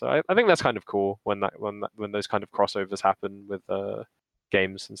like that. So I think that's kind of cool when those kind of crossovers happen with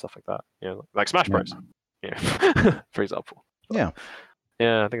games and stuff like that. Like Smash Bros. For example. Yeah.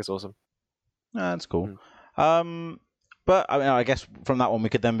 Yeah, I think it's awesome. That's cool. But I guess from that one we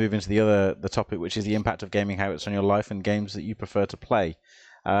could then move into the topic, which is the impact of gaming habits on your life and games that you prefer to play.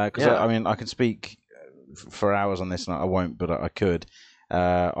 Because I can speak for hours on this, and I won't, but I could,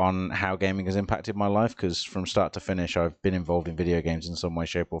 on how gaming has impacted my life. Because from start to finish, I've been involved in video games in some way,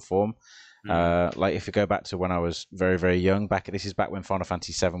 shape, or form. Like if you go back to when I was very, very young, this is back when Final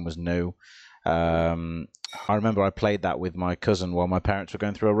Fantasy VII was new. I remember I played that with my cousin while my parents were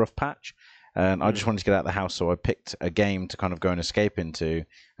going through a rough patch, and I just wanted to get out of the house, so I picked a game to kind of go and escape into,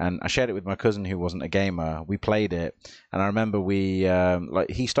 and I shared it with my cousin who wasn't a gamer. We played it, and I remember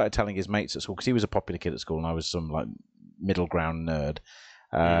he started telling his mates at school, because he was a popular kid at school and I was some like middle ground nerd.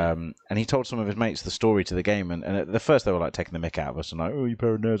 And he told some of his mates the story to the game, and at the first they were like taking the mick out of us and like, oh, you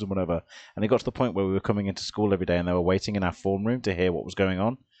pair of nerds and whatever. And it got to the point where we were coming into school every day and they were waiting in our form room to hear what was going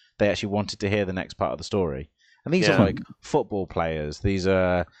on. They actually wanted to hear the next part of the story. And these are like football players. These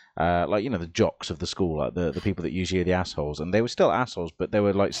are like the jocks of the school, like the people that usually are the assholes. And they were still assholes, but they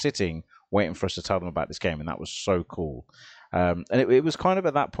were like sitting waiting for us to tell them about this game, and that was so cool. And it was kind of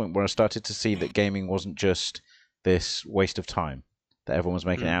at that point where I started to see that gaming wasn't just this waste of time that everyone was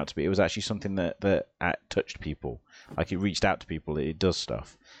making it out to be. It was actually something that touched people. Like it reached out to people. It does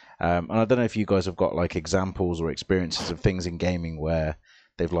stuff. And I don't know if you guys have got like examples or experiences of things in gaming where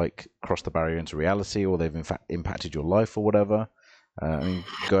they've like crossed the barrier into reality, or they've in fact impacted your life or whatever.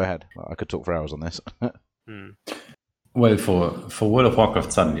 Go ahead. I could talk for hours on this. Well, for World of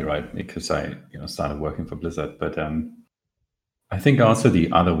Warcraft, suddenly, right? Because I started working for Blizzard, but I think also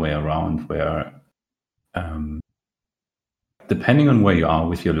the other way around, where depending on where you are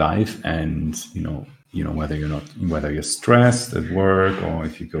with your life, and whether you're stressed at work, or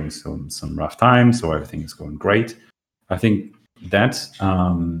if you go through some rough times, or everything is going great, I think that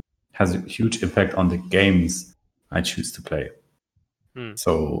has a huge impact on the games I choose to play.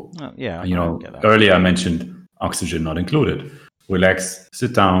 So, earlier I mentioned Oxygen Not Included. Relax,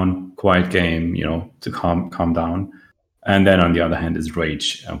 sit down, quiet game, to calm down. And then on the other hand is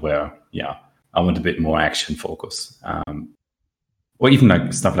Rage, where, I want a bit more action focus. Or even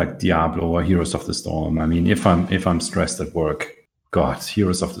like stuff like Diablo or Heroes of the Storm. I mean, if I'm stressed at work, God,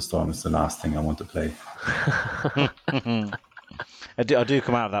 Heroes of the Storm is the last thing I want to play. I do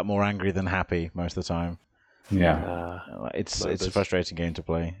come out of that more angry than happy most of the time. Yeah, it's a frustrating game to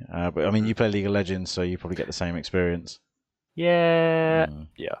play. But I mean, you play League of Legends, so you probably get the same experience. Yeah,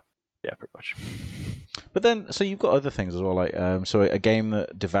 pretty much. But then, so you've got other things as well, like so a game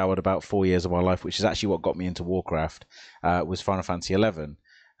that devoured about 4 years of my life, which is actually what got me into Warcraft, was Final Fantasy XI.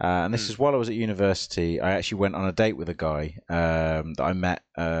 And this is while I was at university. I actually went on a date with a guy that I met.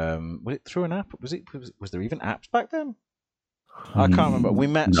 Was it through an app? Was there even apps back then? I can't remember. We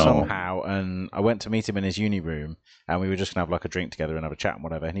met somehow, and I went to meet him in his uni room, and we were just gonna have like a drink together and have a chat and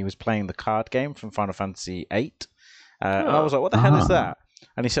whatever. And he was playing the card game from Final Fantasy VIII, and I was like, "What the hell is that?"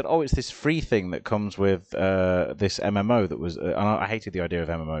 And he said, "Oh, it's this free thing that comes with this MMO that was." And I hated the idea of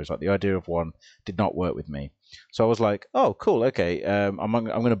MMOs. Like the idea of one did not work with me. So I was like, "Oh, cool, okay. I'm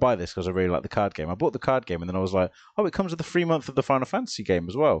going to buy this because I really like the card game." I bought the card game, and then I was like, "Oh, it comes with a free month of the Final Fantasy game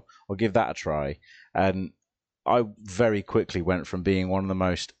as well. I'll give that a try." And I very quickly went from being one of the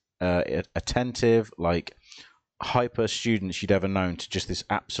most attentive, like hyper students you'd ever known to just this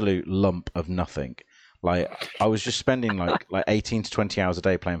absolute lump of nothing. Like I was just spending like 18 to 20 hours a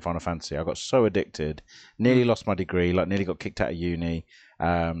day playing Final Fantasy. I got so addicted, nearly lost my degree, like nearly got kicked out of uni,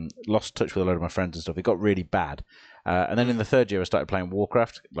 lost touch with a load of my friends and stuff. It got really bad. And then in the third year, I started playing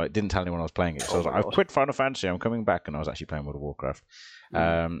Warcraft. Like, didn't tell anyone I was playing it. So I was like, I've quit Final Fantasy. I'm coming back, and I was actually playing World of Warcraft.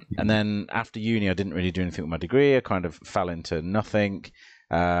 And then after uni, I didn't really do anything with my degree. I kind of fell into nothing,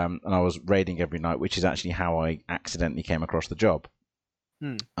 and I was raiding every night, which is actually how I accidentally came across the job.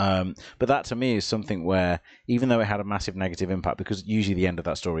 But that to me is something where, even though it had a massive negative impact, because usually the end of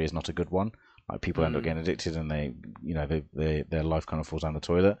that story is not a good one. Like people end up getting addicted, and their life kind of falls down the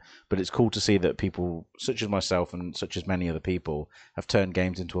toilet. But it's cool to see that people such as myself and such as many other people have turned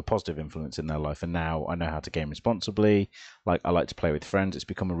games into a positive influence in their life. And now I know how to game responsibly. Like I like to play with friends. It's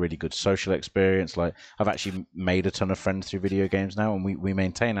become a really good social experience. Like I've actually made a ton of friends through video games now, and we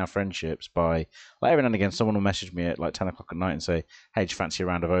maintain our friendships by, like, every now and again someone will message me at like 10 o'clock at night and say, "Hey, do you fancy a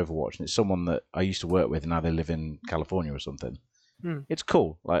round of Overwatch?" And it's someone that I used to work with, and now they live in California or something. It's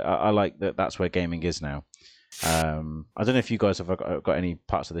cool. Like I like that. That's where gaming is now. I don't know if you guys have got any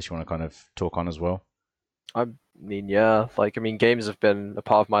parts of this you want to kind of talk on as well. I mean, yeah. Like, I mean, games have been a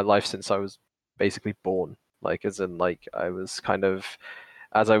part of my life since I was basically born. Like, as in, like, I was kind of,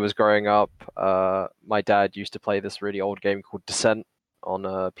 as I was growing up, my dad used to play this really old game called Descent on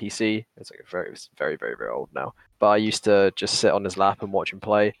a PC. It's like very, very, very old now. But I used to just sit on his lap and watch him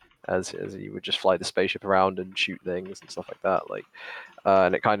play. As he would just fly the spaceship around and shoot things and stuff like that, like,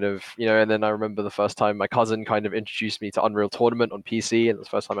 and it kind of, and then I remember the first time my cousin kind of introduced me to Unreal Tournament on PC, and it was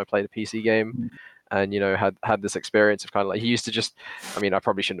the first time I played a PC game, and had this experience of kind of like, he used to just, I mean, I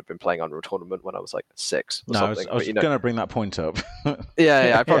probably shouldn't have been playing Unreal Tournament when I was like 6 or something. I was going to bring that point up.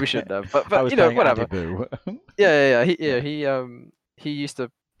 yeah, I probably shouldn't have, but whatever. He used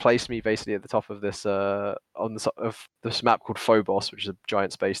to place me basically at the top of this on the top of this map called Phobos, which is a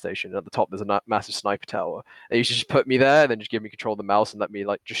giant space station. At the top there's a massive sniper tower. They used to just put me there and then just give me control of the mouse and let me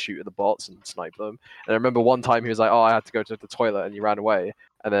like just shoot at the bots and snipe them. And I remember one time he was like, "Oh, I had to go to the toilet," and he ran away,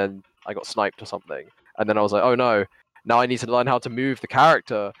 and then I got sniped or something. And then I was like, "Oh no, now I need to learn how to move the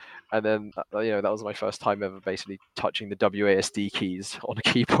character." And then that was my first time ever basically touching the WASD keys on a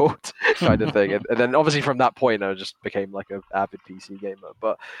keyboard kind of thing. And then obviously from that point I just became like an avid PC gamer.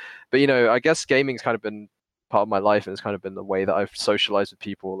 But I guess gaming's kind of been part of my life, and it's kind of been the way that I've socialized with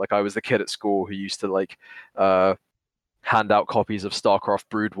people. Like I was the kid at school who used to like hand out copies of StarCraft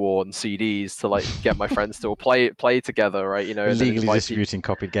Brood War and CDs to like get my friends to play together, right? Illegally distributing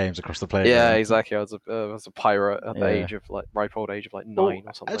copied games across the playground. Yeah, exactly. I was a pirate at the age of like ripe old age of like 9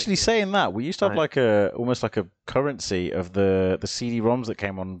 or something. Actually, saying that, we used to have almost like a currency of the CD-ROMs that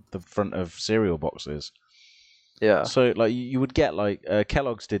came on the front of cereal boxes. Yeah. So like you would get like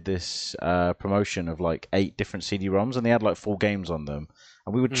Kellogg's did this promotion of like 8 different CD-ROMs, and they had like 4 games on them.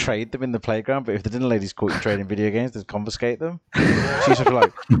 And we would trade them in the playground, but if the dinner ladies caught you trading video games, they'd confiscate them. She's sort of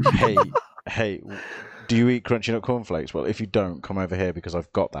like, hey, do you eat Crunchy Nut cornflakes? Well, if you don't, come over here because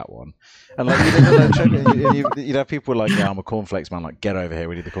I've got that one. And like you'd have people like, yeah, I'm a cornflakes man. Like, get over here,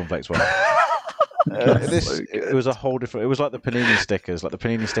 we need the cornflakes one. It was a whole different. It was like the Panini stickers. Like the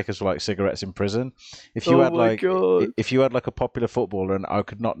Panini stickers were like cigarettes in prison. If you had like a popular footballer, and I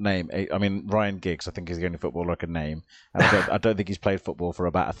could not name. I mean, Ryan Giggs, I think is the only footballer I could name. And I don't think he's played football for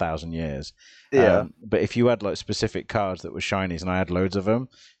about 1,000 years. Yeah. But if you had like specific cards that were shinies, and I had loads of them,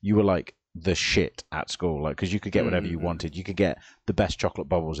 you were like the shit at school. Like because you could get whatever you wanted. You could get the best chocolate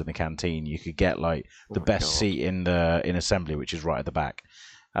bubbles in the canteen. You could get like the best seat in assembly, which is right at the back.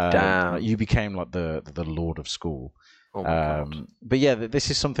 Damn. You became like the lord of school. Oh my God. But yeah,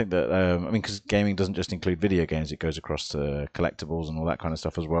 this is something that I mean, because gaming doesn't just include video games; it goes across to collectibles and all that kind of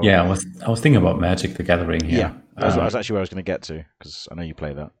stuff as well. Yeah, I was thinking about Magic the Gathering here. Yeah, that's actually where I was going to get to, because I know you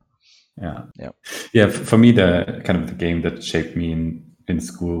play that. Yeah. For me, the kind of the game that shaped me in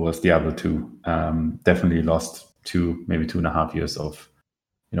school was Diablo 2. Definitely lost maybe 2.5 years of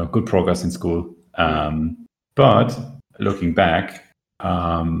good progress in school. But looking back.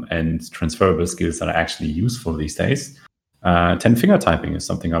 And transferable skills that are actually useful these days. 10-finger typing is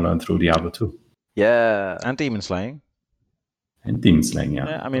something I learned through Diablo 2. Yeah. And Demon Slaying.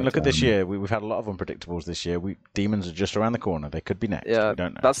 Yeah. I mean, look at this year. We've had a lot of unpredictables this year. Demons are just around the corner. They could be next. Yeah, we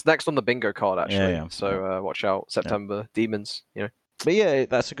don't know. That's next on the bingo card, actually. Yeah. So watch out. September, Demons, But yeah,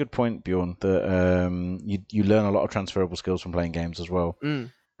 that's a good point, Bjorn, that you learn a lot of transferable skills from playing games as well.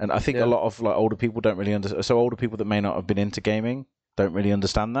 And I think a lot of like older people don't really understand. So older people that may not have been into gaming don't really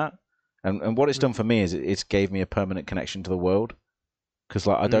understand that, and what it's done for me is it's gave me a permanent connection to the world, because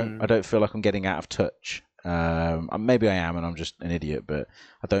like I don't feel like I'm getting out of touch Maybe I am, and I'm just an idiot, but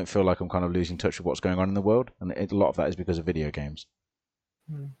I don't feel like I'm kind of losing touch with what's going on in the world, and a lot of that is because of video games.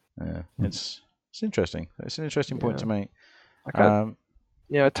 It's interesting. It's an interesting point to make. Okay.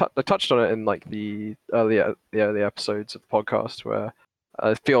 I touched on it in like the early episodes of the podcast, where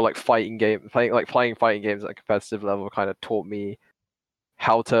I feel like playing fighting games at a competitive level kind of taught me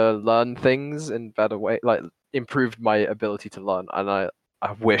how to learn things in better way, like improved my ability to learn. And I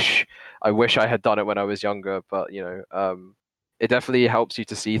wish I had done it when I was younger, but it definitely helps you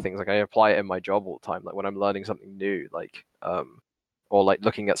to see things. Like I apply it in my job all the time, like when I'm learning something new, like or like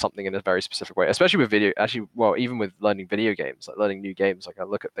looking at something in a very specific way, especially with even with learning video games, like learning new games, like I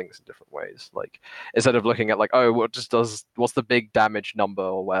look at things in different ways. Like instead of looking at like, oh, what's the big damage number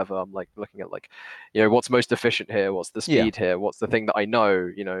or whatever, I'm like looking at like, what's most efficient here, what's the speed here, what's the thing that I know,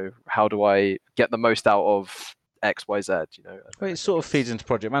 how do I get the most out of X, Y, Z, Well, it sort of feeds into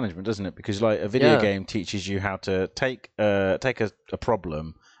project management, doesn't it? Because like a video game teaches you how to take a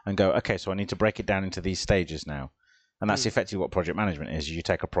problem and go, okay, so I need to break it down into these stages now. And that's effectively what project management is. You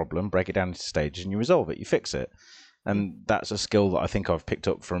take a problem, break it down into stages, and you resolve it. You fix it. And that's a skill that I think I've picked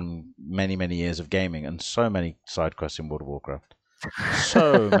up from many, many years of gaming and so many side quests in World of Warcraft.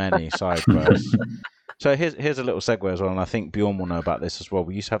 So many side quests. So here's a little segue as well, and I think Bjorn will know about this as well.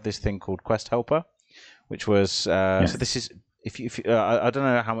 We used to have this thing called Quest Helper, which was so this is if you I don't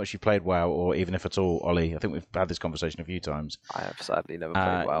know how much you played WoW or even if at all, Ollie. I think we've had this conversation a few times. I have sadly never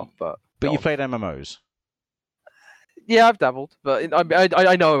played WoW, but you played MMOs. Yeah, I've dabbled, but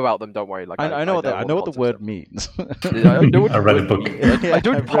I know about them. Don't worry. Like I know what the word means. I read a book. I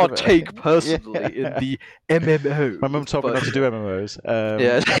don't partake personally in the MMO. My mum told me not to do MMOs.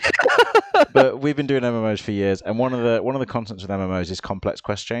 But we've been doing MMOs for years, and one of the contents of MMOs is complex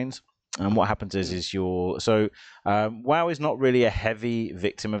quest chains. And what happens is WoW is not really a heavy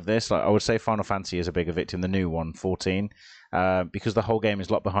victim of this. Like I would say, Final Fantasy is a bigger victim. The new one, 14. Because the whole game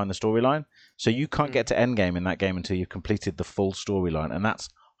is locked behind the storyline. So you can't get to endgame in that game until you've completed the full storyline, and that's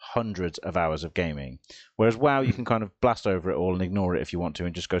hundreds of hours of gaming. Whereas WoW, you can kind of blast over it all and ignore it if you want to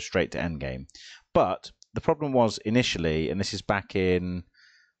and just go straight to endgame. But the problem was initially, and this is back in,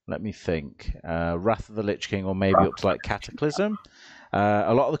 let me think, Wrath of the Lich King or maybe up to like Cataclysm,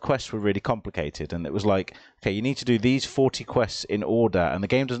 a lot of the quests were really complicated, and it was like, okay, you need to do these 40 quests in order, and the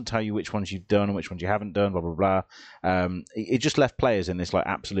game doesn't tell you which ones you've done and which ones you haven't done, blah, blah, blah. It just left players in this like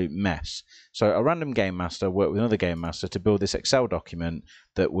absolute mess. So a random game master worked with another game master to build this Excel document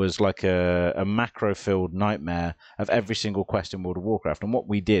that was like a macro-filled nightmare of every single quest in World of Warcraft. And what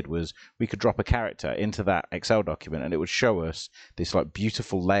we did was we could drop a character into that Excel document, and it would show us this like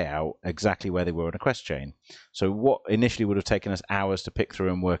beautiful layout exactly where they were in a quest chain. So what initially would have taken us hours to pick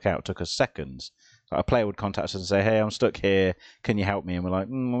through and work out took us seconds. A player would contact us and say, hey, I'm stuck here, can you help me? And we're like,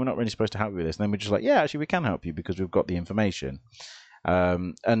 we're not really supposed to help you with this. And then we're just like, yeah, actually we can help you because we've got the information.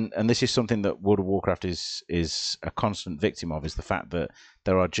 And this is something that World of Warcraft is a constant victim of, is the fact that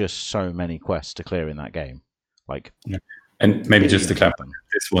there are just so many quests to clear in that game. And maybe just to clarify,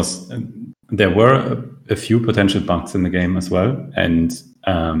 there were a few potential bugs in the game as well, and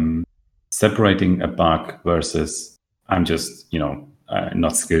separating a bug versus I'm just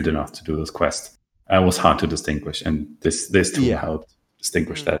not skilled enough to do this quest was hard to distinguish, and this tool helped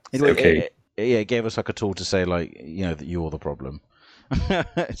distinguish that. It gave us like a tool to say like that you're the problem.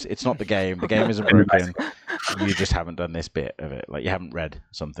 It's not the game. The game isn't broken. You just haven't done this bit of it. Like you haven't read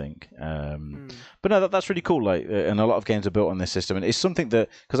something. But no, that's really cool. Like, and a lot of games are built on this system, and it's something that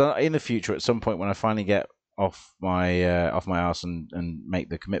because in the future, at some point, when I finally get off my ass and make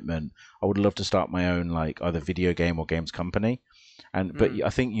the commitment, I would love to start my own like either video game or games company. But I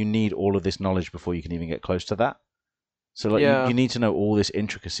think you need all of this knowledge before you can even get close to that. So like you need to know all this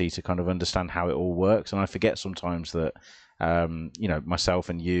intricacy to kind of understand how it all works. And I forget sometimes that myself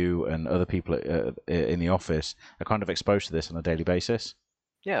and you and other people in the office are kind of exposed to this on a daily basis.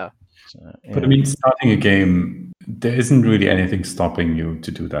 Yeah. So, but I mean, starting a game, there isn't really anything stopping you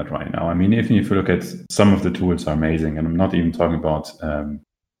to do that right now. I mean, even if you look at some of the tools are amazing, and I'm not even talking about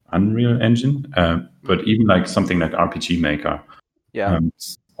Unreal Engine, but even like something like RPG Maker. Yeah.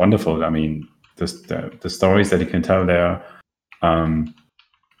 It's wonderful. I mean, the stories that you can tell there. I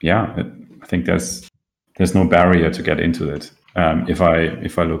think there's no barrier to get into it. If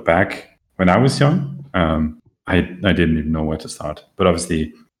I look back when I was young, I didn't even know where to start. But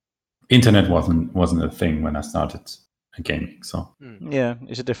obviously, internet wasn't a thing when I started gaming. So yeah,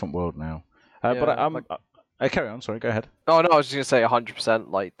 it's a different world now. Carry on. Sorry, go ahead. Oh no, I was just gonna say 100%.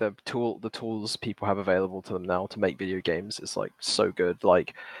 Like the tools people have available to them now to make video games is like so good.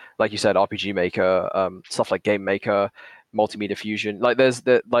 Like you said, RPG Maker, stuff like Game Maker. Multimedia Fusion. Like there's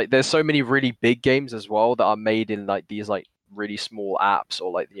so many really big games as well that are made in like these like really small apps,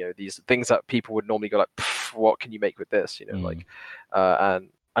 or like these things that people would normally go like, what can you make with this? Like, and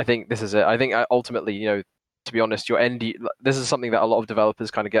I think this is it. I think ultimately, to be honest, this is something that a lot of developers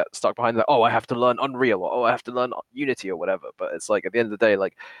kind of get stuck behind. Like, oh, I have to learn Unreal, or oh, I have to learn Unity or whatever. But it's like at the end of the day,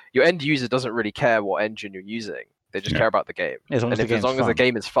 like your end user doesn't really care what engine you're using. They just care about the game. As long as the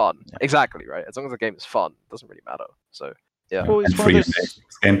game is fun. Yeah. Exactly, right? As long as the game is fun, it doesn't really matter. So, yeah. Well, it's free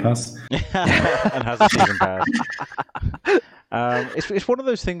Game Pass. And has a season pass. It's one of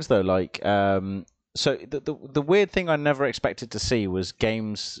those things, though, like... So the weird thing I never expected to see was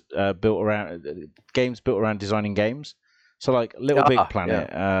games built around designing games. So like Little Big Planet,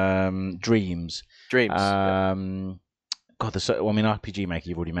 Dreams. God, RPG Maker,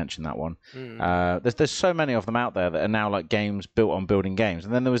 you've already mentioned that one. There's so many of them out there that are now like games built on building games.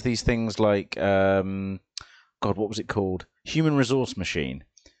 And then there was these things like, God, what was it called? Human Resource Machine.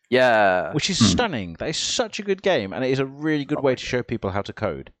 Yeah. Which is stunning. That is such a good game, and it is a really good way to show people how to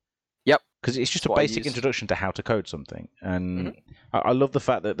code. Yep. Because it's just a basic introduction to how to code something. And I love the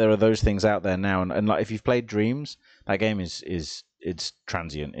fact that there are those things out there now. And like if you've played Dreams, that game it's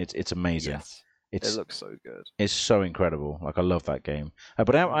transient. It's amazing. Yes. It looks so good. It's so incredible. Like I love that game.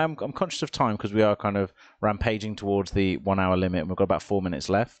 But I'm conscious of time because we are kind of rampaging towards the 1 hour limit, and we've got about 4 minutes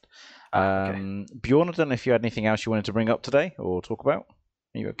left. Okay. Bjorn, I don't know if you had anything else you wanted to bring up today or talk about.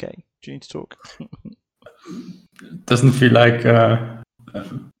 Are you okay? Do you need to talk? Doesn't feel like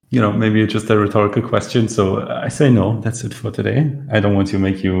maybe it's just a rhetorical question. So I say no. That's it for today. I don't want to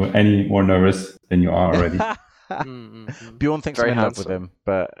make you any more nervous than you are already. Bjorn thinks I'm in love with him,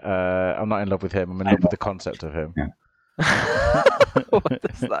 but I'm not in love with him. I'm in love with the concept of him. Yeah. What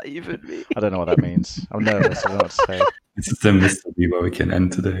does that even mean? I don't know what that means. I'm nervous. I don't know what to say. It's the mystery where we can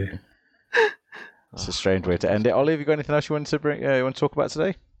end today. It's a strange way to end it. Ollie, have you got anything else you want to bring? You want to talk about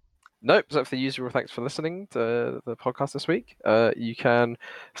today? Nope. So for the usual, thanks for listening to the podcast this week. You can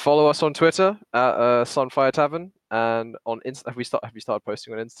follow us on Twitter at Sunfire Tavern, and on have you started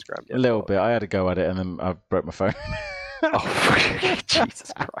posting on Instagram yet? A little bit. I had a go at it, and then I broke my phone. Oh,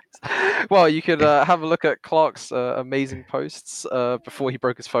 Jesus Christ! Well, you could have a look at Clark's amazing posts before he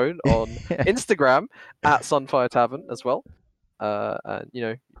broke his phone on Instagram at Sunfire Tavern as well. And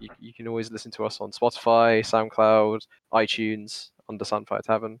you can always listen to us on Spotify, SoundCloud, iTunes under Sunfire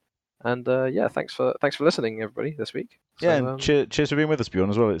Tavern. And thanks for listening, everybody, this week. And cheers for being with us,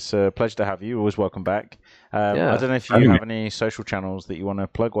 Bjorn, as well. It's a pleasure to have you. Always welcome back. I don't know if you have any social channels that you want to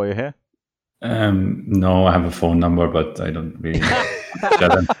plug while you're here. No, I have a phone number, but I don't really.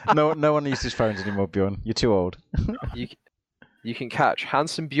 No one uses phones anymore, Bjorn. You're too old. You can catch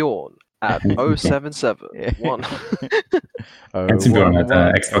Handsome Bjorn at 0771. Handsome Bjorn at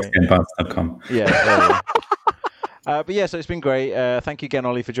xboxgamepass.com. Yeah. So it's been great. Thank you again,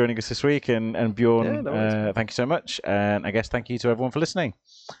 Ollie, for joining us this week, and Bjorn, thank you so much. And I guess thank you to everyone for listening.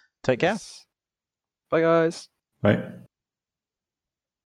 Take care. Bye, guys. Bye.